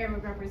 The arrow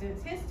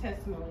represents His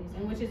testimonies,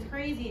 and which is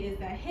crazy is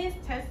that His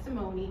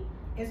testimony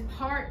is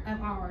part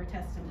of our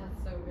testimony.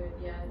 That's so good.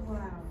 Yes.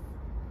 Wow.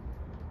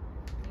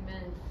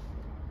 Amen.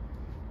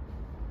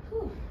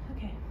 Whew,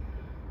 okay.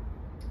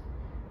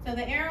 So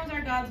the arrows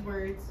are God's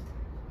words.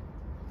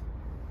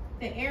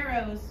 The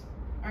arrows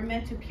are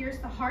meant to pierce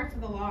the hearts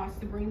of the lost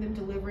to bring them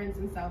deliverance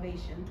and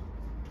salvation.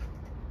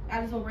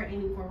 That is what we're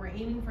aiming for. We're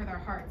aiming for their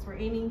hearts. We're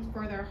aiming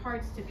for their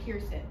hearts to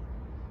pierce it.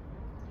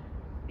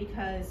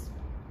 Because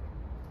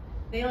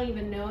they don't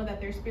even know that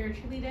they're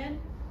spiritually dead.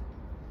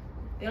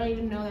 They don't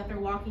even know that they're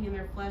walking in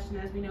their flesh. And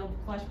as we know,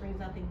 flesh brings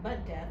nothing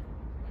but death.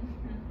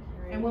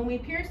 Right. And when we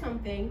pierce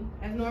something,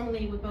 as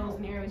normally with bows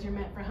and arrows, you're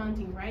meant for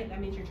hunting, right?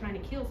 That means you're trying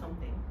to kill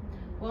something.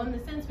 Well, in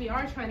the sense, we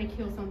are trying to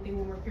kill something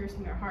when we're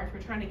piercing their hearts.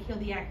 We're trying to kill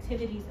the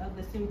activities of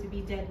the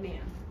soon-to-be dead man.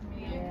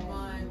 Amen. Come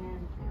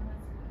on.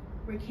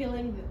 We're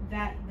killing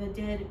the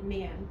dead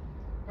man.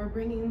 We're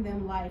bringing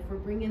them life. We're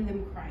bringing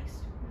them Christ.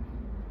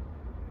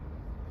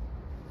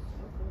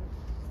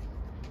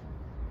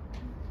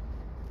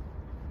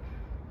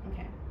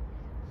 Okay.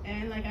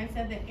 And like I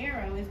said, the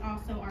arrow is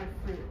also our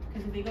fruit.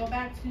 Because if we go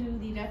back to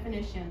the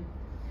definition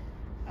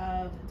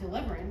of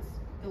deliverance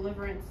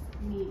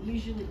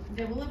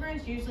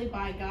usually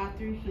by God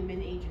through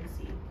human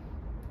agency.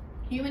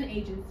 Human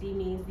agency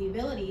means the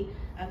ability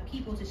of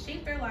people to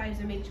shape their lives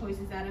and make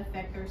choices that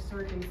affect their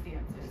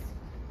circumstances.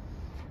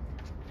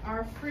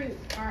 Our fruit,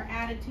 our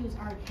attitudes,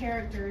 our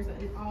characters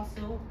is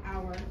also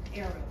our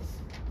arrows.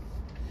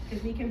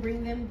 Because we can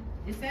bring them,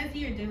 it says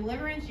here,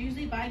 deliverance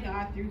usually by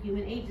God through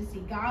human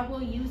agency. God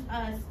will use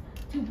us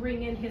to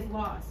bring in his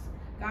lost.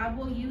 God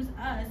will use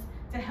us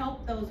to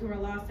help those who are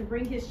lost, to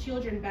bring his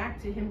children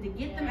back to him, to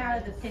get them out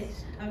of the pit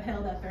of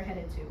hell that they're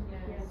headed to.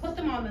 Yes. Put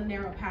them on the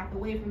narrow path,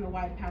 away from the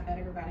wide path that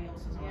everybody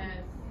else is on.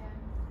 Yes.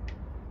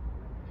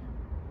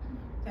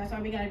 That's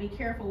why we got to be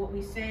careful what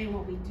we say and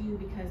what we do,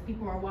 because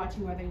people are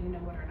watching whether you know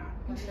it or not.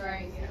 That's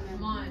right.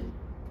 Come on.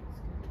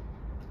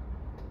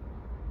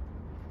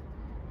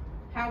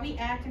 How we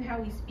act and how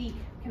we speak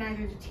can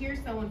either deter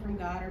someone from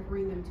God or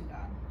bring them to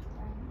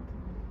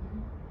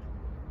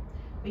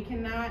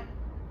God.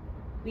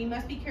 We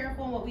must be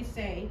careful in what we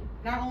say,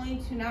 not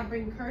only to not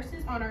bring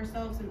curses on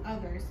ourselves and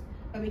others,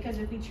 but because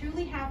if we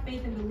truly have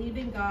faith and believe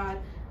in God,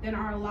 then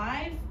our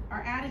lives,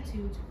 our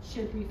attitudes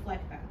should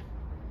reflect that.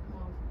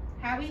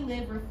 How we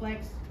live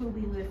reflects who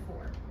we live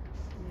for.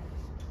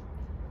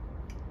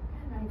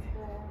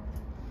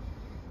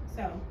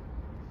 So,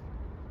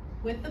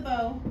 with the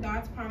bow,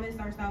 God's promised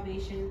our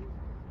salvation,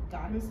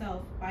 God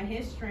himself. By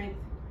his strength,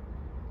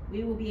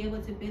 we will be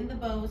able to bend the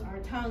bows, our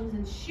tongues,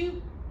 and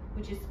shoot,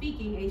 which is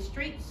speaking, a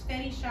straight,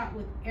 steady shot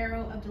with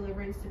arrow of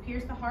deliverance to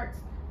pierce the hearts,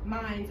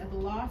 minds of the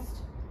lost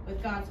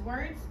with God's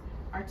words,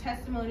 our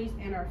testimonies,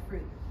 and our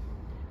fruit,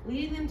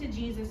 leading them to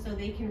Jesus so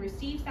they can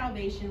receive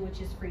salvation, which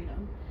is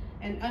freedom,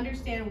 and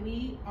understand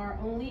we are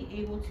only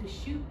able to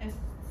shoot a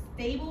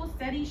stable,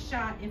 steady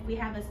shot if we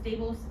have a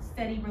stable,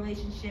 steady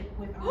relationship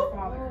with our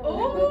Father.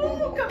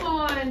 Oh, come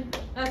on.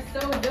 That's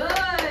so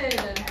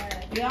good.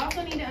 We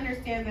also need to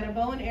understand that a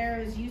bow and arrow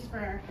is used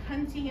for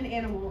hunting an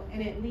animal,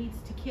 and it leads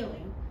to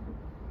killing.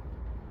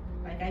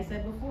 Like I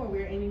said before,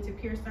 we are aiming to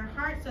pierce their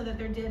hearts so that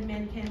their dead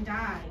men can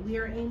die. We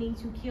are aiming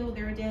to kill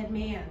their dead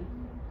man.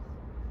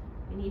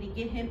 We need to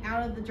get him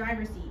out of the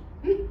driver's seat.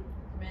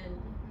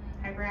 Amen.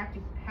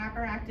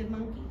 Hyperactive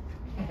monkey.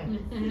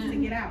 Needs to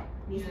get out.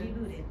 Needs to be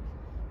booted.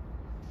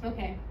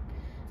 Okay.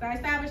 So I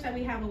established that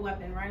we have a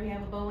weapon, right? We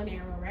have a bow and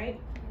arrow, right?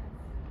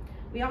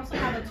 We also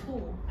have a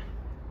tool.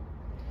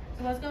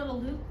 So let's go to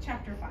Luke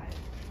chapter 5.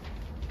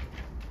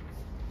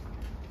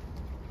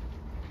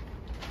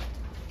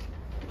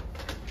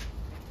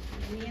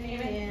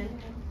 Amen.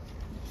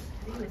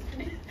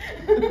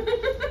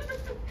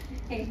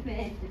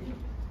 Amen.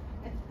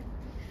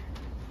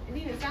 It didn't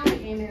even sound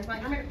like amen. It's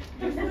like,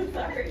 I'm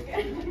sorry.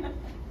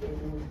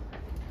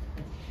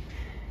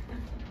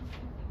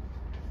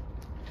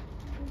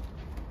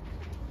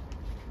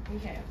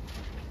 Okay.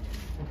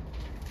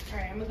 All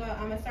right, I'm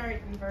gonna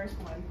start in verse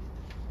 1.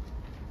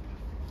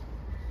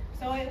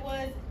 So it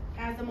was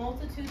as the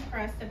multitude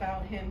pressed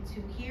about him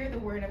to hear the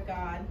word of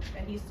God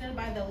that he stood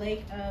by the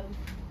lake of,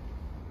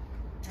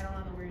 I don't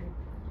know the word,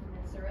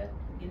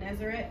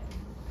 Gennesaret,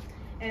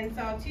 and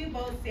saw two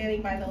boats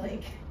standing by the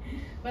lake.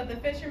 But the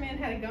fishermen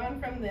had gone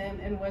from them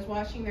and was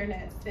washing their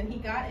nets. Then he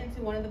got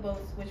into one of the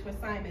boats, which was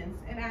Simon's,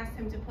 and asked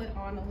him to put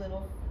out a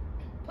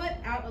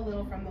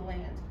little from the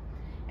land.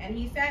 And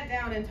he sat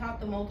down and taught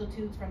the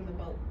multitudes from the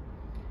boat.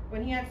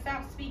 When he had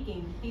stopped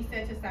speaking, he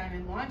said to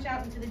Simon, "Launch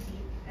out into the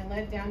deep and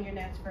let down your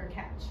nets for a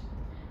catch."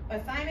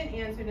 But Simon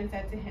answered and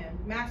said to him,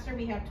 "Master,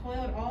 we have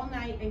toiled all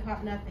night and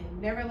caught nothing.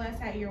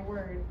 Nevertheless, at your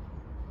word,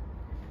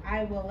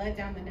 I will let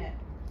down the net."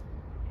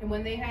 And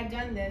when they had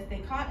done this, they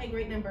caught a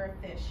great number of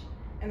fish,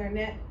 and their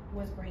net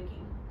was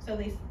breaking. So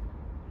they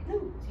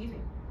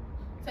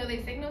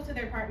signaled to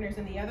their partners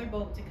in the other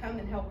boat to come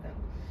and help them.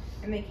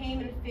 And they came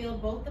and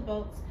filled both the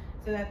boats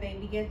so that they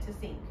began to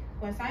sink.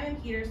 When Simon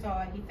Peter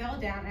saw it, he fell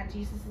down at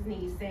Jesus'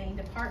 knees, saying,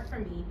 "Depart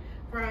from me,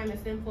 for I am a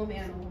sinful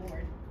man, O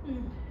Lord."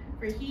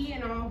 For he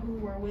and all who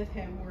were with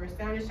him were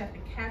astonished at the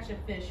catch of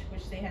fish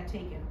which they had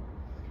taken.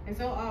 And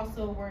so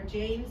also were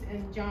James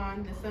and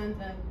John, the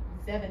sons of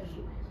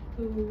Zebedee,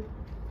 who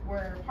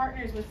were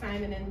partners with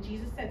Simon. And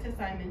Jesus said to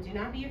Simon, "Do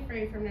not be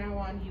afraid, from now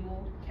on you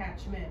will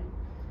catch men."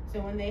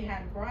 So when they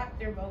had brought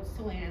their boats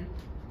to land,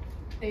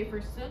 they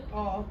forsook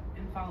all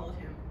and followed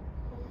him.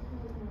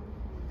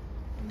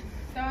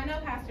 So I know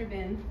Pastor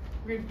Ben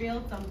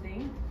revealed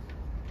something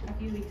a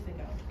few weeks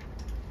ago,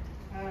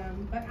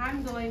 but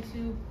I'm going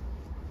to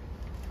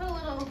put a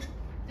little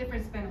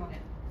different spin on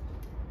it.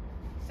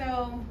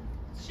 So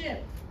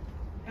ship,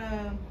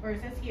 or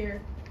it says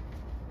here,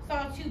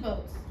 saw two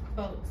boats.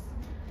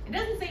 It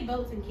doesn't say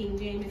boats in King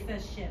James, it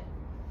says ship.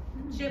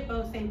 Ship,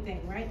 boat, same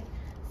thing, right?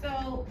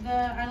 So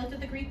I looked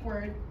at the Greek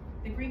word.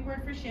 The Greek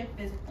word for ship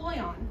is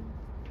ploion.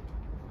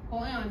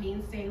 Ploion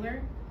means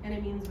sailor, and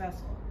it means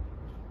vessel.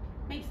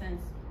 Makes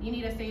sense. You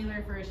need a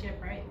sailor for a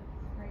ship, right?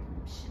 Right.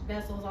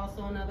 Vessel is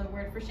also another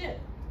word for ship.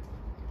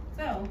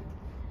 So,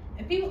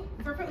 if people,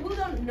 for who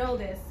don't know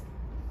this,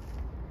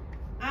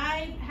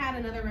 I had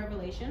another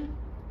revelation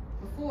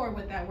before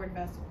with that word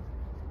vessel.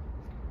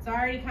 So I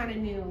already kind of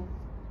knew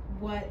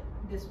what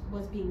this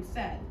was being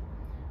said.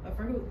 But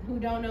for who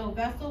don't know,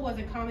 vessel was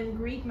a common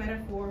Greek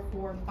metaphor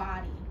for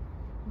body.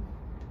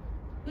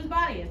 Whose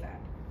body is that?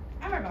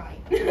 Our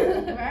body,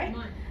 right?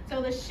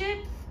 So the ship,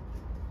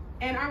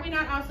 and are we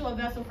not also a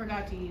vessel for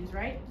God to use,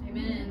 right?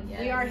 Amen.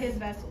 We are his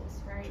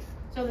vessels, right?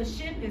 So the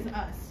ship is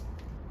us.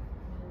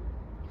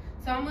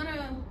 So I'm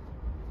gonna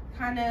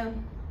kind of,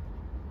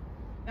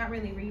 not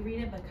really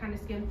reread it, but kind of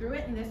skim through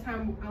it. And this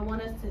time I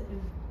want us to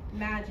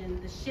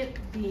imagine the ship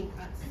being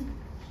us.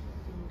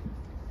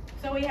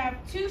 So we have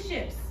two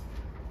ships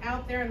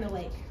out there in the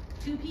lake,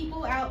 two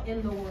people out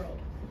in the world,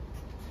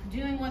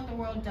 doing what the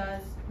world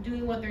does,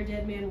 doing what their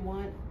dead men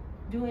want,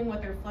 doing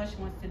what their flesh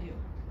wants to do.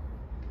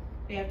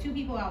 They have two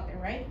people out there,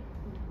 right?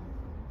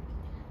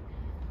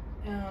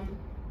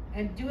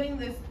 And doing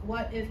this,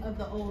 what is of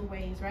the old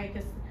ways, right?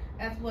 Because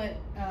that's what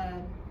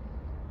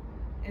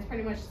is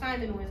pretty much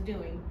Simon was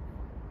doing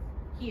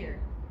here.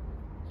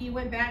 He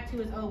went back to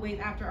his old ways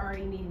after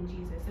already meeting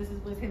Jesus. This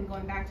was him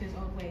going back to his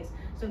old ways.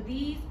 So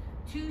these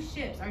two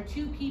ships are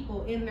two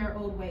people in their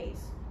old ways,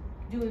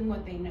 doing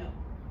what they know.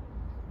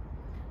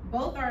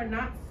 Both are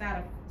not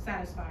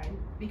satisfied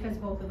because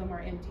both of them are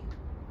empty.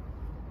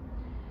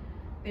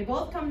 They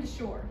both come to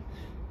shore.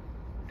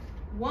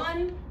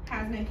 One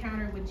has an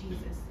encounter with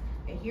Jesus.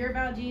 They hear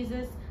about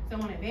Jesus,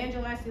 someone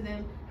evangelized to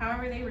them,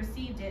 however they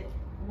received it.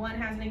 One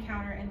has an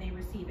encounter and they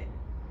receive it.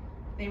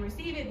 They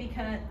receive it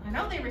because, I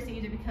know they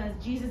received it because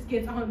Jesus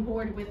gets on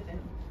board with them.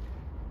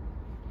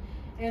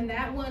 And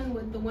that one,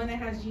 with the one that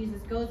has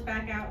Jesus, goes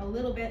back out a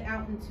little bit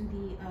out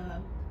into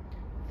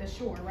the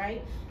shore,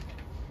 right?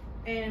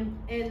 And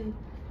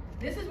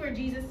this is where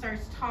Jesus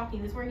starts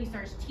talking. This is where he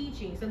starts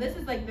teaching. So this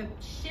is like the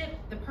ship,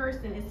 the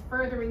person is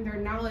furthering their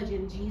knowledge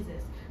in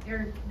Jesus.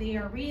 They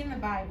are reading the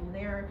Bible.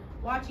 They're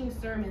watching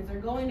sermons.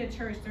 They're going to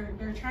church.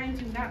 They're trying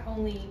to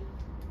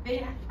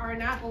they are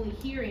not only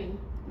hearing,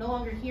 no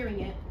longer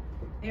hearing it,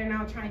 they're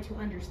now trying to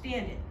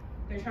understand it.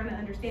 They're trying to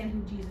understand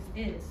who Jesus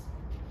is.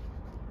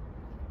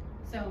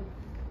 So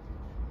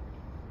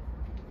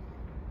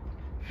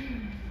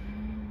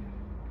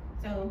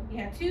you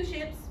have two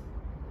ships.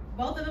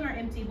 Both of them are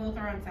empty. Both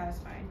are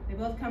unsatisfied. They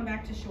both come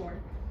back to shore.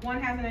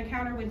 One has an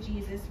encounter with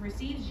Jesus,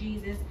 receives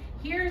Jesus,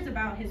 hears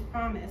about his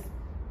promise,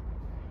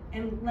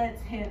 and let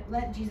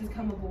Jesus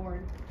come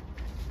aboard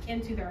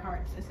into their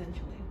hearts,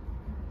 essentially.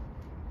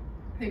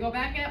 They go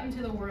back out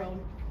into the world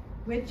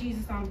with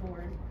Jesus on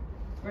board,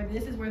 where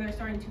this is where they're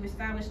starting to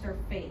establish their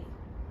faith.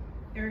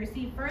 They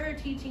receive further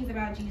teachings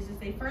about Jesus.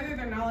 They further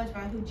their knowledge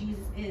about who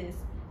Jesus is.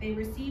 They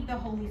receive the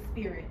Holy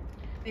Spirit.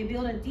 They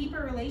build a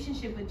deeper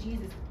relationship with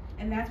Jesus,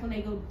 and that's when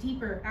they go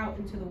deeper out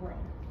into the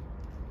world,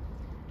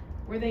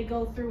 where they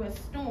go through a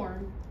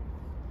storm.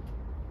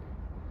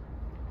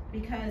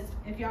 Because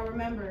if y'all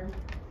remember,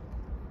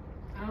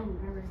 I don't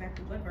remember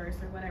exactly what verse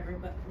or whatever,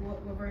 but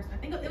what verse, I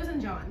think it was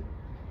in John.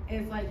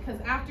 It's like, because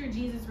after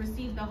Jesus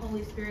received the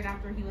Holy Spirit,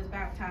 after he was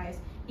baptized,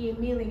 he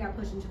immediately got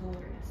pushed into the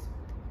wilderness.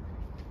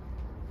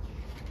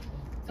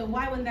 So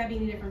why wouldn't that be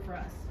any different for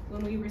us?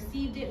 When we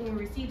received it, when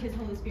we received his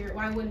Holy Spirit,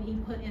 why wouldn't he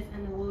put us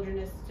in the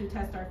wilderness to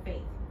test our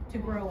faith, to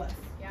grow us?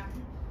 Yeah.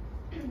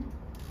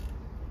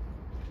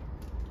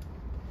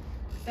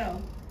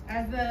 So,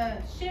 as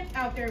the ship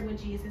out there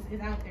with Jesus is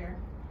out there,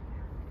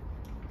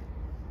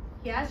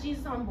 he has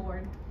Jesus on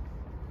board,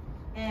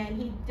 and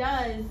he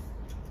does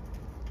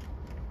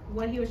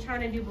what he was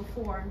trying to do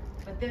before,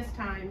 but this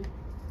time,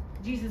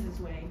 Jesus'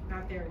 way,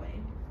 not their way.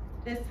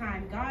 This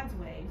time, God's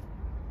way,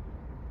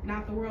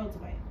 not the world's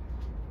way.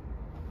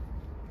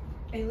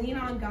 They lean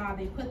on God.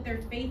 They put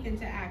their faith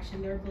into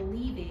action. They're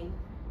believing.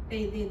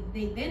 They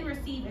then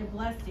receive a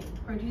blessing,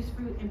 produce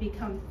fruit, and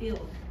become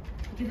filled.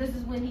 Because this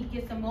is when he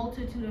gets a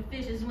multitude of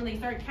fish. This is when they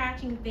start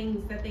catching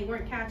things that they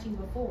weren't catching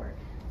before.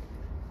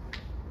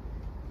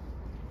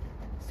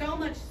 So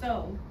much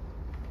so,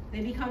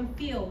 they become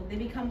filled. They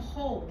become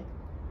whole.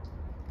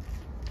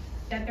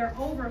 That they're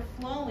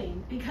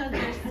overflowing because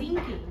they're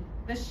sinking.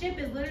 The ship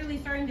is literally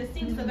starting to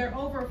sink, so they're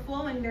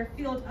overflowing. They're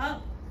filled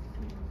up.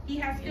 He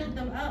has filled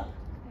them up.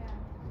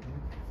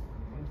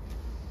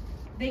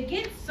 They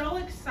get so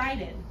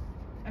excited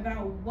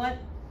about what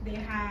they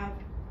have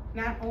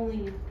not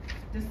only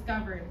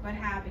discovered, but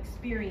have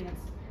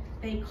experienced.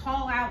 They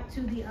call out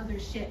to the other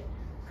ship,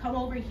 come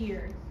over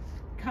here.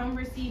 Come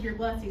receive your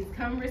blessings.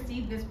 Come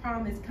receive this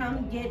promise.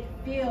 Come get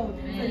filled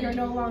so you're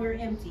no longer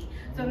empty.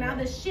 So now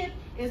the ship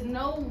is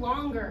no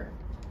longer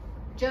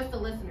just a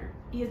listener.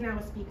 He is now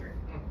a speaker.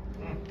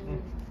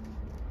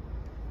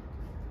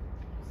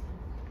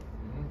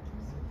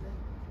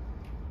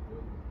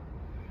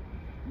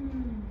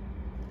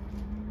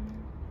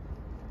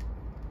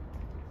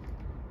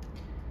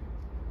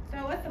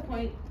 So what's the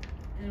point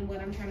in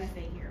what I'm trying to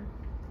say here?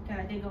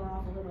 Because I did go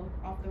off a little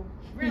off the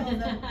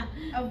rails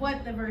of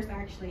what the verse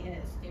actually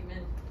is.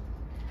 Amen.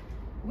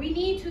 We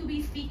need to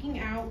be speaking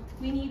out.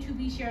 We need to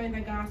be sharing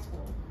the gospel,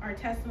 our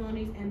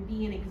testimonies, and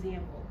be an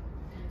example.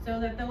 so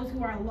that those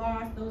who are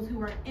lost, those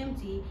who are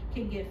empty,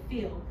 can get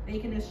filled. They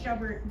can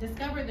discover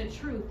the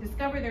truth,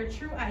 discover their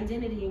true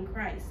identity in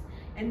Christ,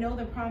 and know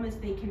the promise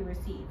they can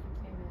receive.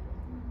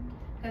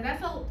 Because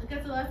that's a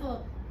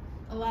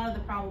lot of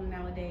the problem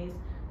nowadays.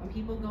 When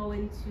people go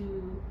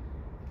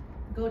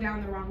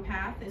down the wrong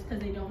path, is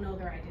because they don't know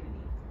their identity.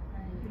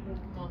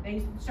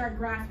 They start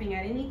grasping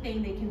at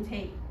anything they can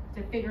take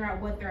to figure out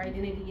what their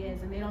identity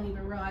is, and they don't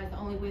even realize the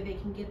only way they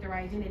can get their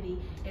identity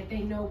if they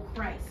know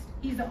Christ.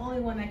 He's the only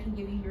one that can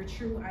give you your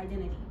true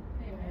identity.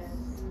 Amen.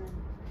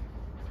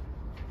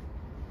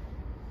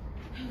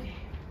 Okay.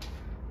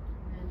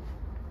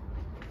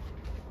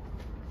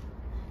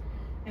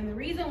 And the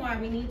reason why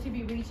we need to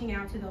be reaching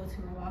out to those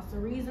who are lost, the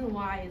reason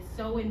why it's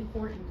so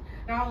important,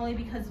 not only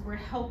because we're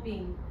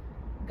helping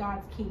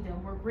God's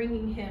kingdom, we're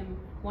bringing him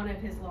one of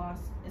his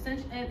lost,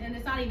 essentially, and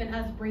it's not even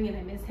us bringing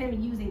him, it's him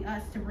using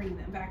us to bring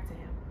them back to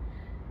him.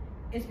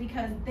 It's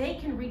because they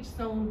can reach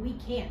someone we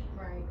can't.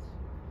 Right.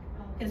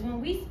 Because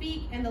when we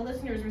speak and the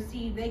listeners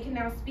receive, they can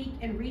now speak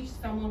and reach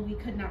someone we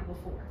could not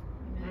before.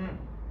 Amen.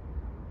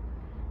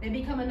 They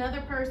become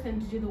another person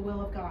to do the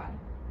will of God.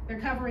 They're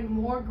covering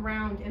more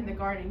ground in the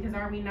garden, because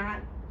are we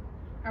not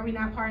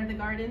part of the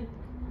garden?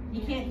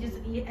 You can't just,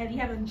 if you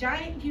have a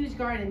giant, huge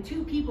garden,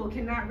 2 people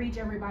cannot reach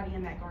everybody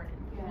in that garden.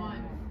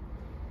 One.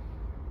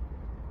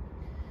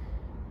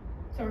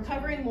 So we're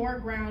covering more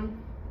ground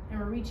and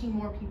we're reaching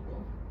more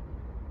people.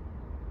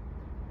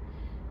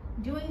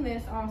 Doing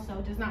this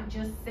also does not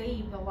just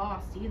save the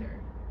lost either.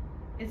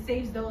 It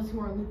saves those who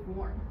are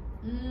lukewarm.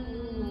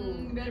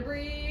 Better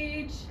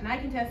preach. And I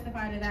can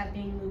testify to that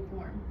being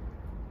lukewarm.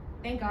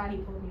 Thank God he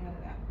pulled me out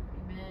of that.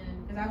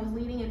 Amen. Because I was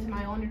leaning into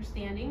my own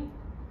understanding,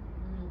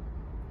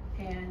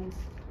 and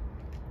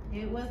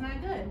it was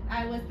not good.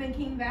 I was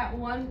thinking that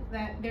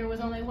there was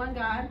only one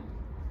God,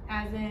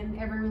 as in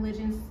every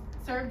religion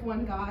served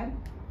one God,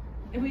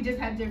 and we just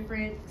had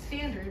different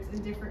standards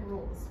and different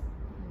rules.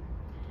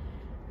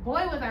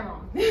 Boy, was I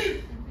wrong.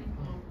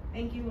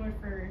 Thank you, Lord,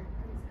 for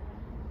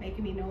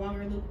making me no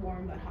longer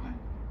lukewarm but hot.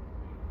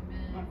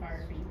 Amen. On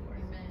fire for you, Lord.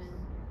 Amen.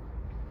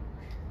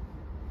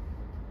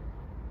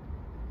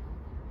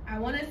 I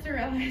want us to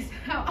realize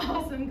how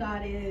awesome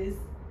God is,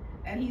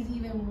 that he's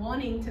even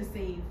wanting to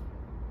save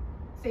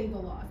the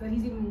lost, that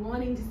he's even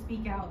wanting to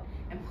speak out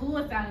and pull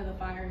us out of the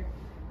fire,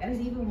 that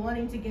he's even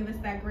wanting to give us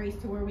that grace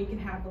to where we can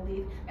have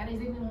belief, that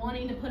he's even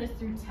wanting to put us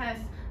through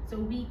tests so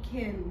we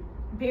can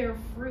bear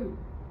fruit,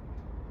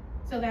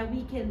 so that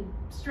we can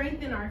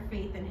strengthen our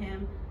faith in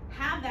him,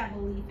 have that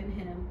belief in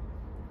him.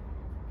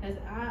 Because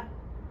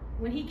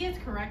when he gives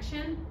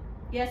correction,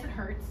 yes, it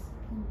hurts.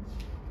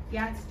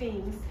 Yeah, it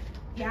stings.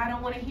 Yeah, I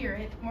don't want to hear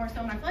it. More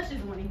so, my flesh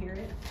doesn't want to hear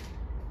it.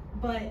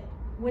 But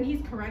when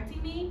he's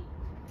correcting me,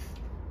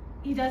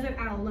 he does it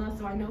out of love,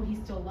 so I know he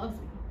still loves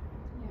me.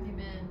 Yeah.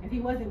 Amen. If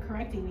he wasn't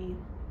correcting me,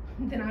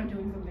 then I'm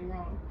doing something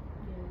wrong.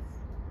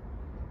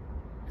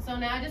 Yes. So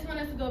now I just want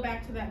us to go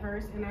back to that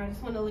verse, and I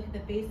just want to look at the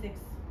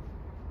basics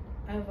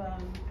of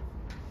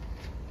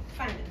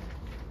Simon.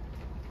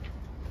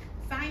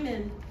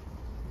 Simon,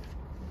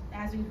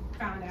 as we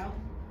found out,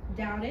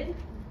 doubted,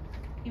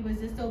 he was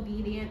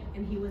disobedient,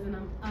 and he was an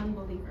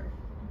unbeliever.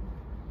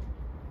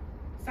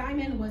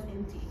 Simon was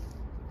empty.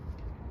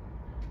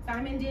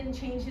 Simon didn't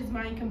change his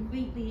mind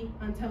completely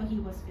until he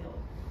was filled.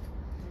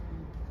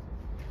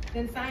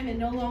 Then Simon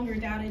no longer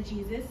doubted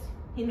Jesus.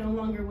 He no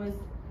longer was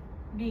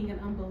being an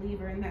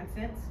unbeliever in that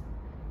sense.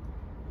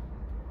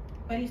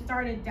 But he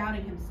started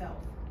doubting himself.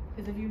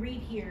 Because if you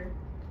read here,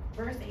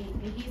 verse 8,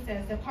 and he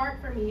says,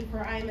 "Depart from me, for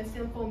I am a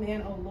sinful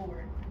man, O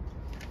Lord."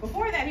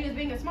 Before that, he was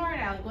being a smart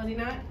aleck, was he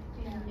not?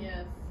 Yeah.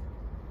 Yes.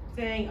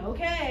 Saying,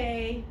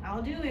 okay,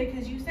 I'll do it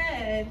because you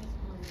said.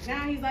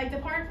 Now he's like,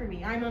 depart from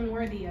me. I'm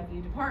unworthy of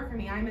you. Depart from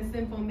me. I'm a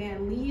sinful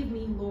man. Leave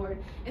me, Lord.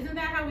 Isn't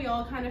that how we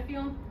all kind of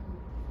feel?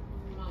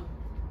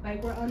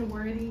 Like we're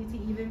unworthy to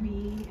even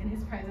be in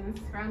his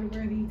presence. We're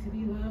unworthy to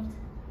be loved.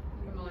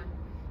 Come on.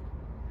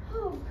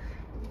 Oh.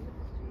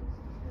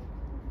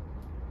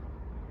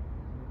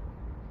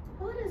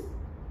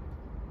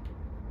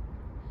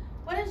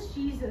 What does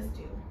Jesus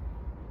do?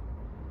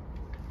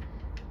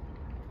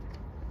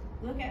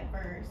 Look at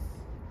verse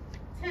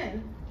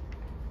 10.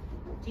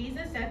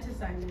 Jesus said to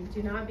Simon,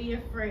 "Do not be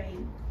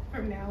afraid.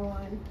 From now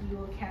on, you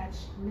will catch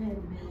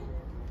men."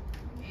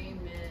 Amen.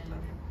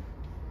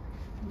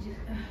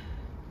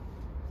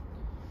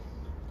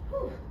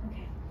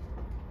 Okay.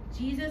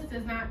 Jesus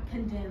does not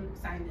condemn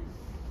Simon.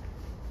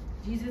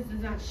 Jesus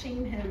does not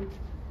shame him,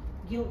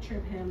 guilt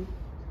trip him,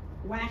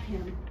 whack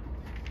him,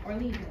 or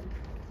leave him.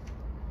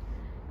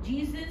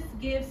 Jesus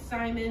gives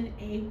Simon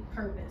a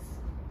purpose.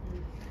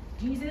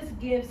 Jesus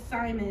gives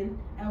Simon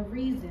a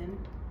reason,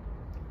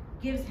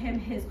 gives him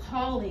his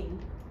calling,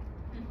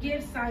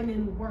 gives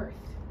Simon worth.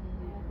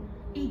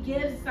 He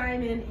gives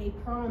Simon a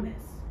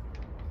promise.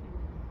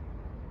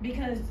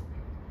 Because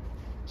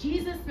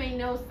Jesus may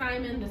know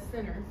Simon the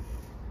sinner,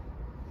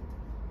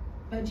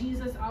 but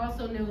Jesus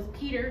also knows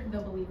Peter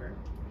the believer.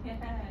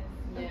 Yes.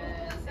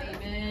 Yes.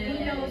 Amen.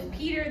 He knows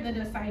Peter the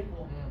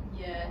disciple.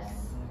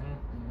 Yes.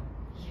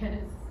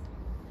 Yes.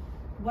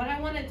 what I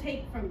want to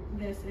take from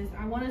this is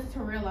I want us to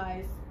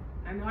realize,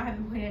 I know I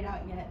haven't pointed it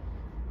out yet,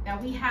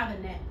 that we have a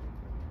net.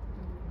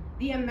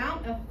 The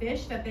amount of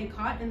fish that they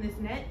caught in this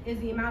net is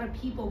the amount of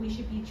people we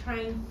should be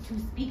trying to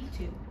speak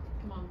to.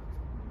 Come on.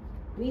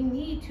 We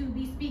need to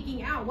be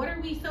speaking out. What are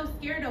we so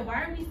scared of?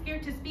 Why are we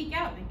scared to speak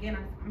out? Again,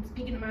 I'm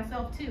speaking to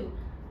myself too.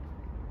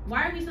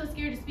 Why are we so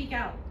scared to speak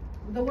out?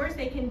 The worst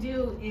they can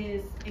do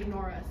is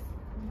ignore us,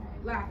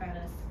 laugh at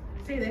us,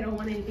 say they don't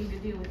want anything to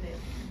do with it.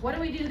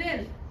 What do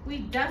then? We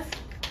dust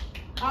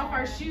off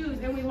our shoes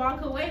and we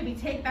walk away. We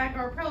take back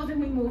our pearls and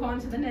we move on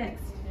to the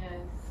next. Yes.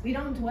 We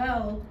don't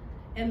dwell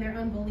in their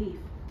unbelief.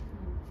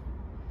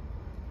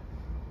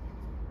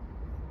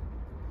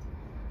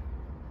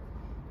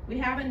 We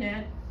have a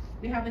net.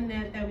 We have a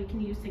net that we can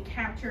use to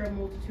capture a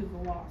multitude of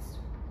the lost.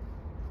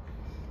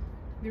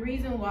 The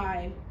reason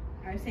why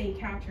I say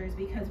capture is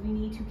because we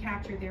need to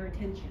capture their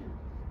attention.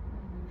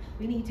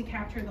 We need to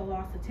capture the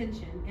lost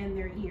attention and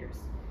their ears.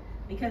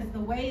 Because the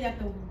way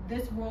that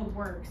this world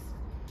works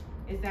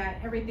is that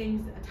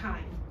everything's a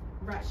time.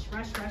 Rush,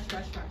 rush, rush,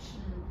 rush, rush.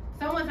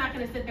 Someone's not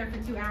going to sit there for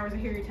 2 hours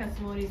and hear your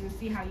testimonies and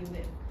see how you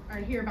live or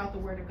hear about the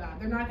word of God.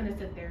 They're not going to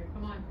sit there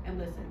and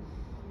listen.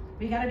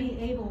 We got to be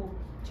able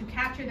to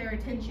capture their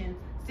attention,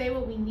 say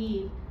what we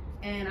need.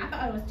 And I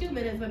thought it was 2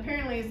 minutes, but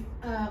apparently it's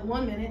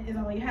 1 minute is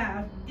all you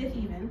have, if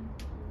even.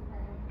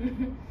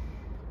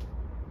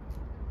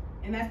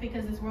 And that's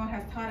because this world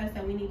has taught us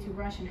that we need to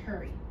rush and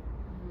hurry.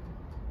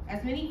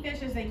 As many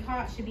fish as they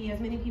caught should be as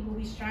many people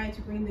we strive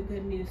to bring the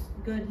good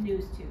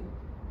news to.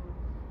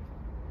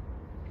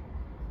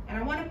 And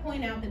I want to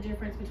point out the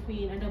difference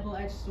between a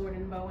double-edged sword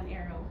and bow and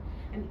arrow.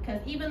 And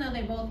because even though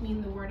they both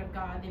mean the word of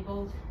God, they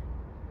both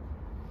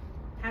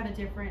have a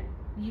different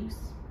use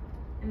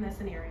in the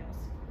scenarios.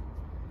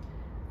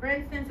 For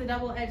instance, a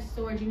double-edged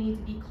sword, you need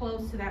to be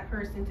close to that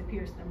person to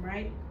pierce them,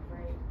 right?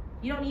 Right.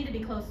 You don't need to be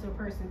close to a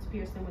person to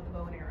pierce them with the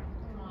bow and arrow.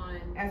 Come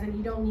on. As in,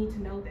 you don't need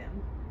to know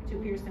them to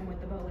pierce them with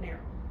the bow and arrow.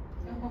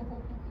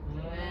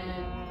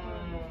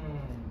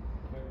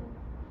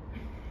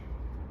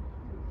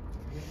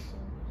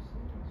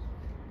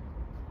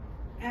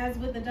 As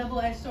with the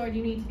double-edged sword,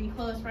 you need to be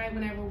close, right?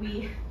 Whenever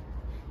we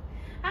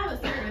have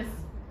a service,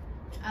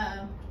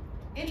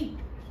 any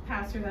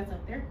pastor that's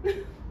up there,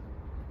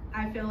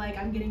 I feel like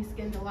I'm getting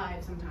skinned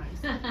alive sometimes.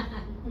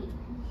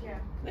 Yeah.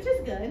 Which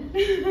is good.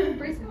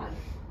 Praise God.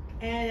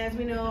 And as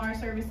we know, our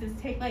services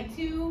take like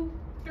 2-3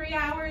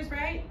 hours,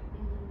 right?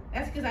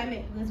 That's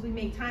because we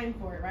make time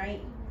for it,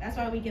 right? That's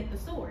why we get the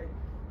sword.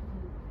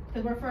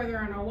 Because we're further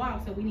on our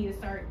walk, so we need to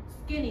start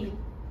skinning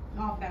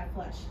off that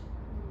flesh.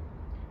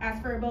 As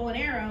for a bow and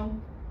arrow,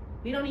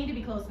 we don't need to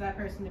be close to that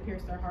person to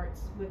pierce their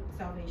hearts with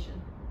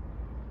salvation.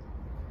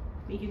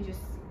 We can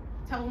just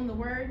tell them the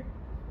word,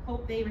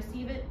 hope they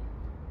receive it,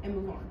 and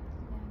move on.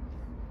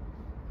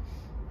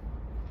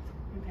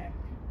 Okay.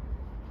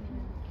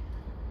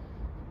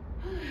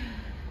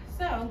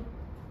 So,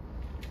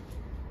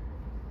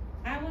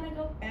 I want to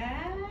go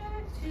back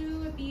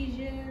to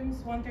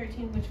Ephesians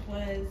 1:13, which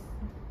was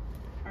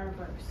our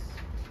verse.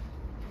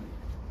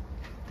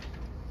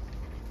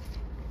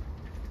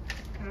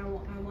 I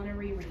want to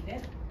reread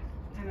it,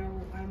 and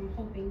I'm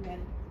hoping that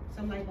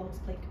some light bulbs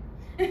click.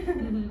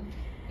 Amen.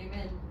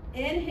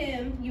 In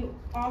him you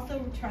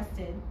also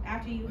trusted,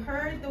 after you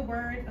heard the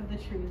word of the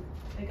truth,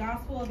 the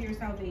gospel of your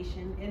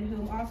salvation, in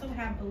whom also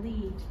have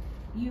believed,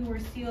 you were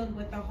sealed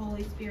with the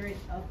Holy Spirit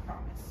of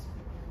promise.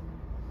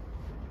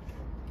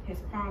 His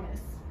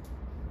promise,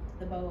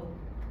 the bow.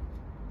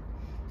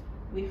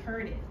 We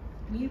heard it.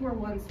 We were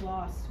once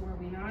lost, were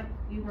we not?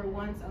 We were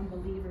once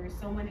unbelievers.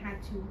 Someone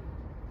had to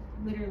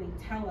literally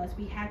tell us.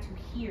 We had to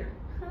hear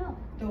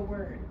the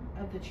word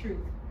of the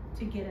truth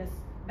to get us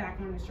back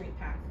on the straight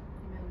path.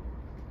 Amen.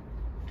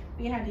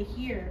 We had to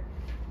hear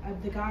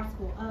of the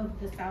gospel of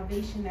the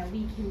salvation that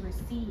we can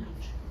receive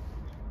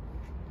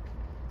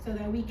so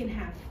that we can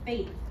have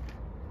faith.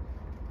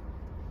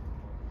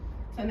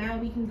 So now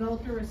we can go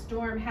through a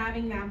storm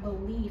having that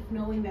belief,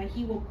 knowing that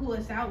he will pull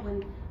us out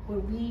when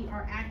we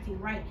are acting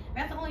right.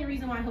 That's the only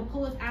reason why he'll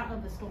pull us out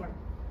of the storm.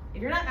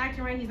 If you're not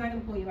acting right, he's not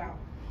going to pull you out.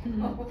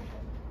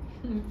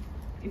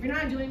 If you're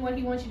not doing what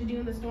he wants you to do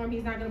in the storm,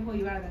 he's not going to pull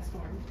you out of that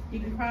storm. You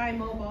can cry and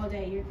mope all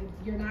day.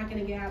 You're not going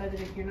to get out of it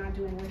if you're not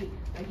doing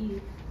what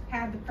he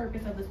had the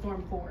purpose of the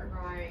storm for.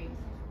 Right.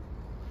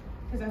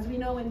 Because as we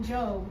know in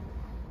Job,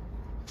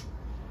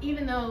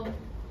 even though,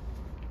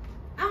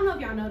 I don't know if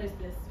y'all noticed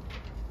this,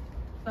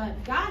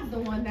 but God's the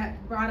one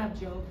that brought up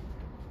Job,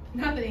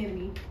 not the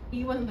enemy.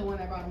 He wasn't the one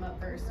that brought him up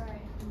first.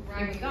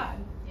 Right. It was God.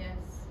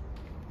 Yes.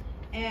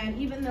 And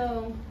even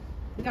though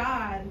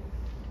God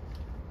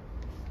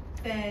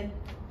said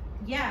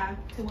yeah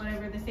to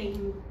whatever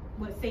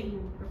what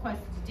Satan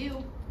requested to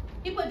do,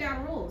 he put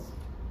down rules.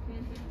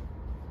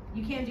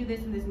 You can't do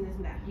this and this and this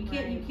and that. You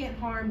can't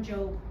harm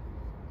Job.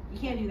 You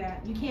can't do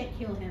that. You can't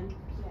kill him.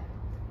 Yeah.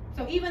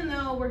 So even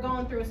though we're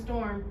going through a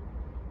storm,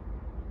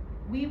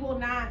 he will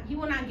not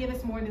give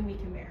us more than we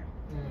can bear.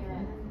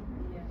 Yeah.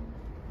 Yeah.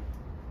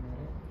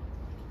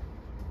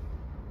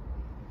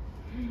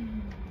 嗯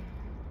Amen.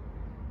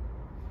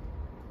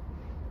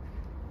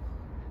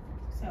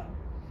 So,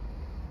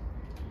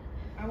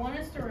 I want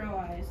us to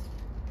realize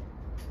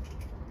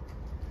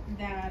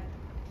that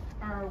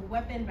our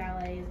weapon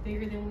ballet is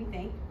bigger than we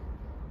think.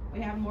 We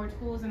have more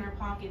tools in our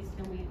pockets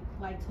than we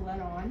like to let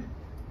on.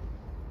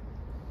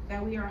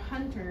 That we are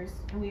hunters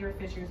and we are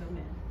fishers of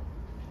men.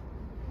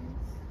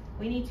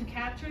 We need to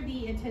capture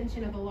the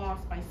attention of the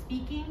lost by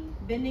speaking,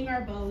 bending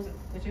our bows,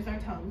 which is our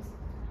tongues,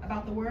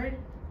 about the word,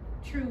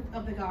 truth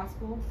of the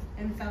gospel,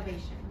 and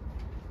salvation.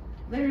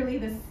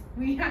 Literally,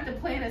 we have to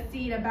plant a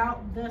seed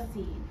about the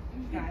seed,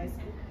 guys.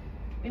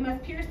 We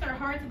must pierce our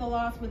hearts of the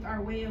lost with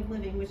our way of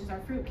living, which is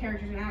our fruit,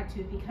 characters, and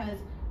attitude, because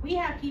we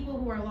have people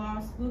who are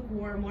lost,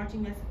 lukewarm,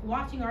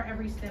 watching our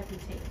every step we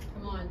take.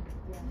 Come on.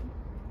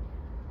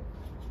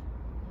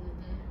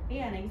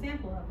 Yeah, an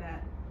example of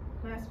that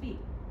last week.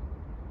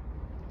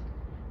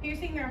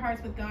 Piercing their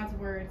hearts with God's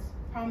words,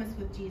 promised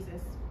with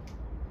Jesus.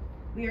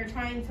 We are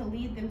trying to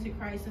lead them to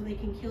Christ so they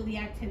can kill the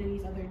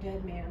activities of their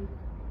dead man.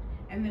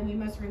 And then we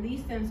must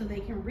release them so they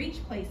can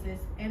reach places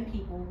and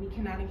people we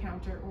cannot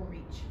encounter or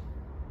reach.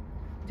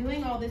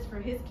 Doing all this for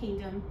his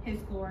kingdom, his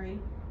glory,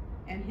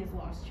 and his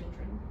lost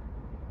children.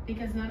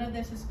 Because none of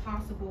this is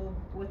possible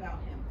without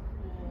him.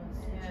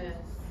 Yes.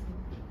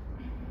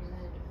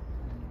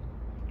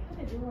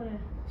 I do want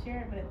to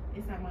share it, but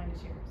it's not mine to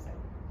share, so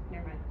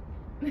never mind.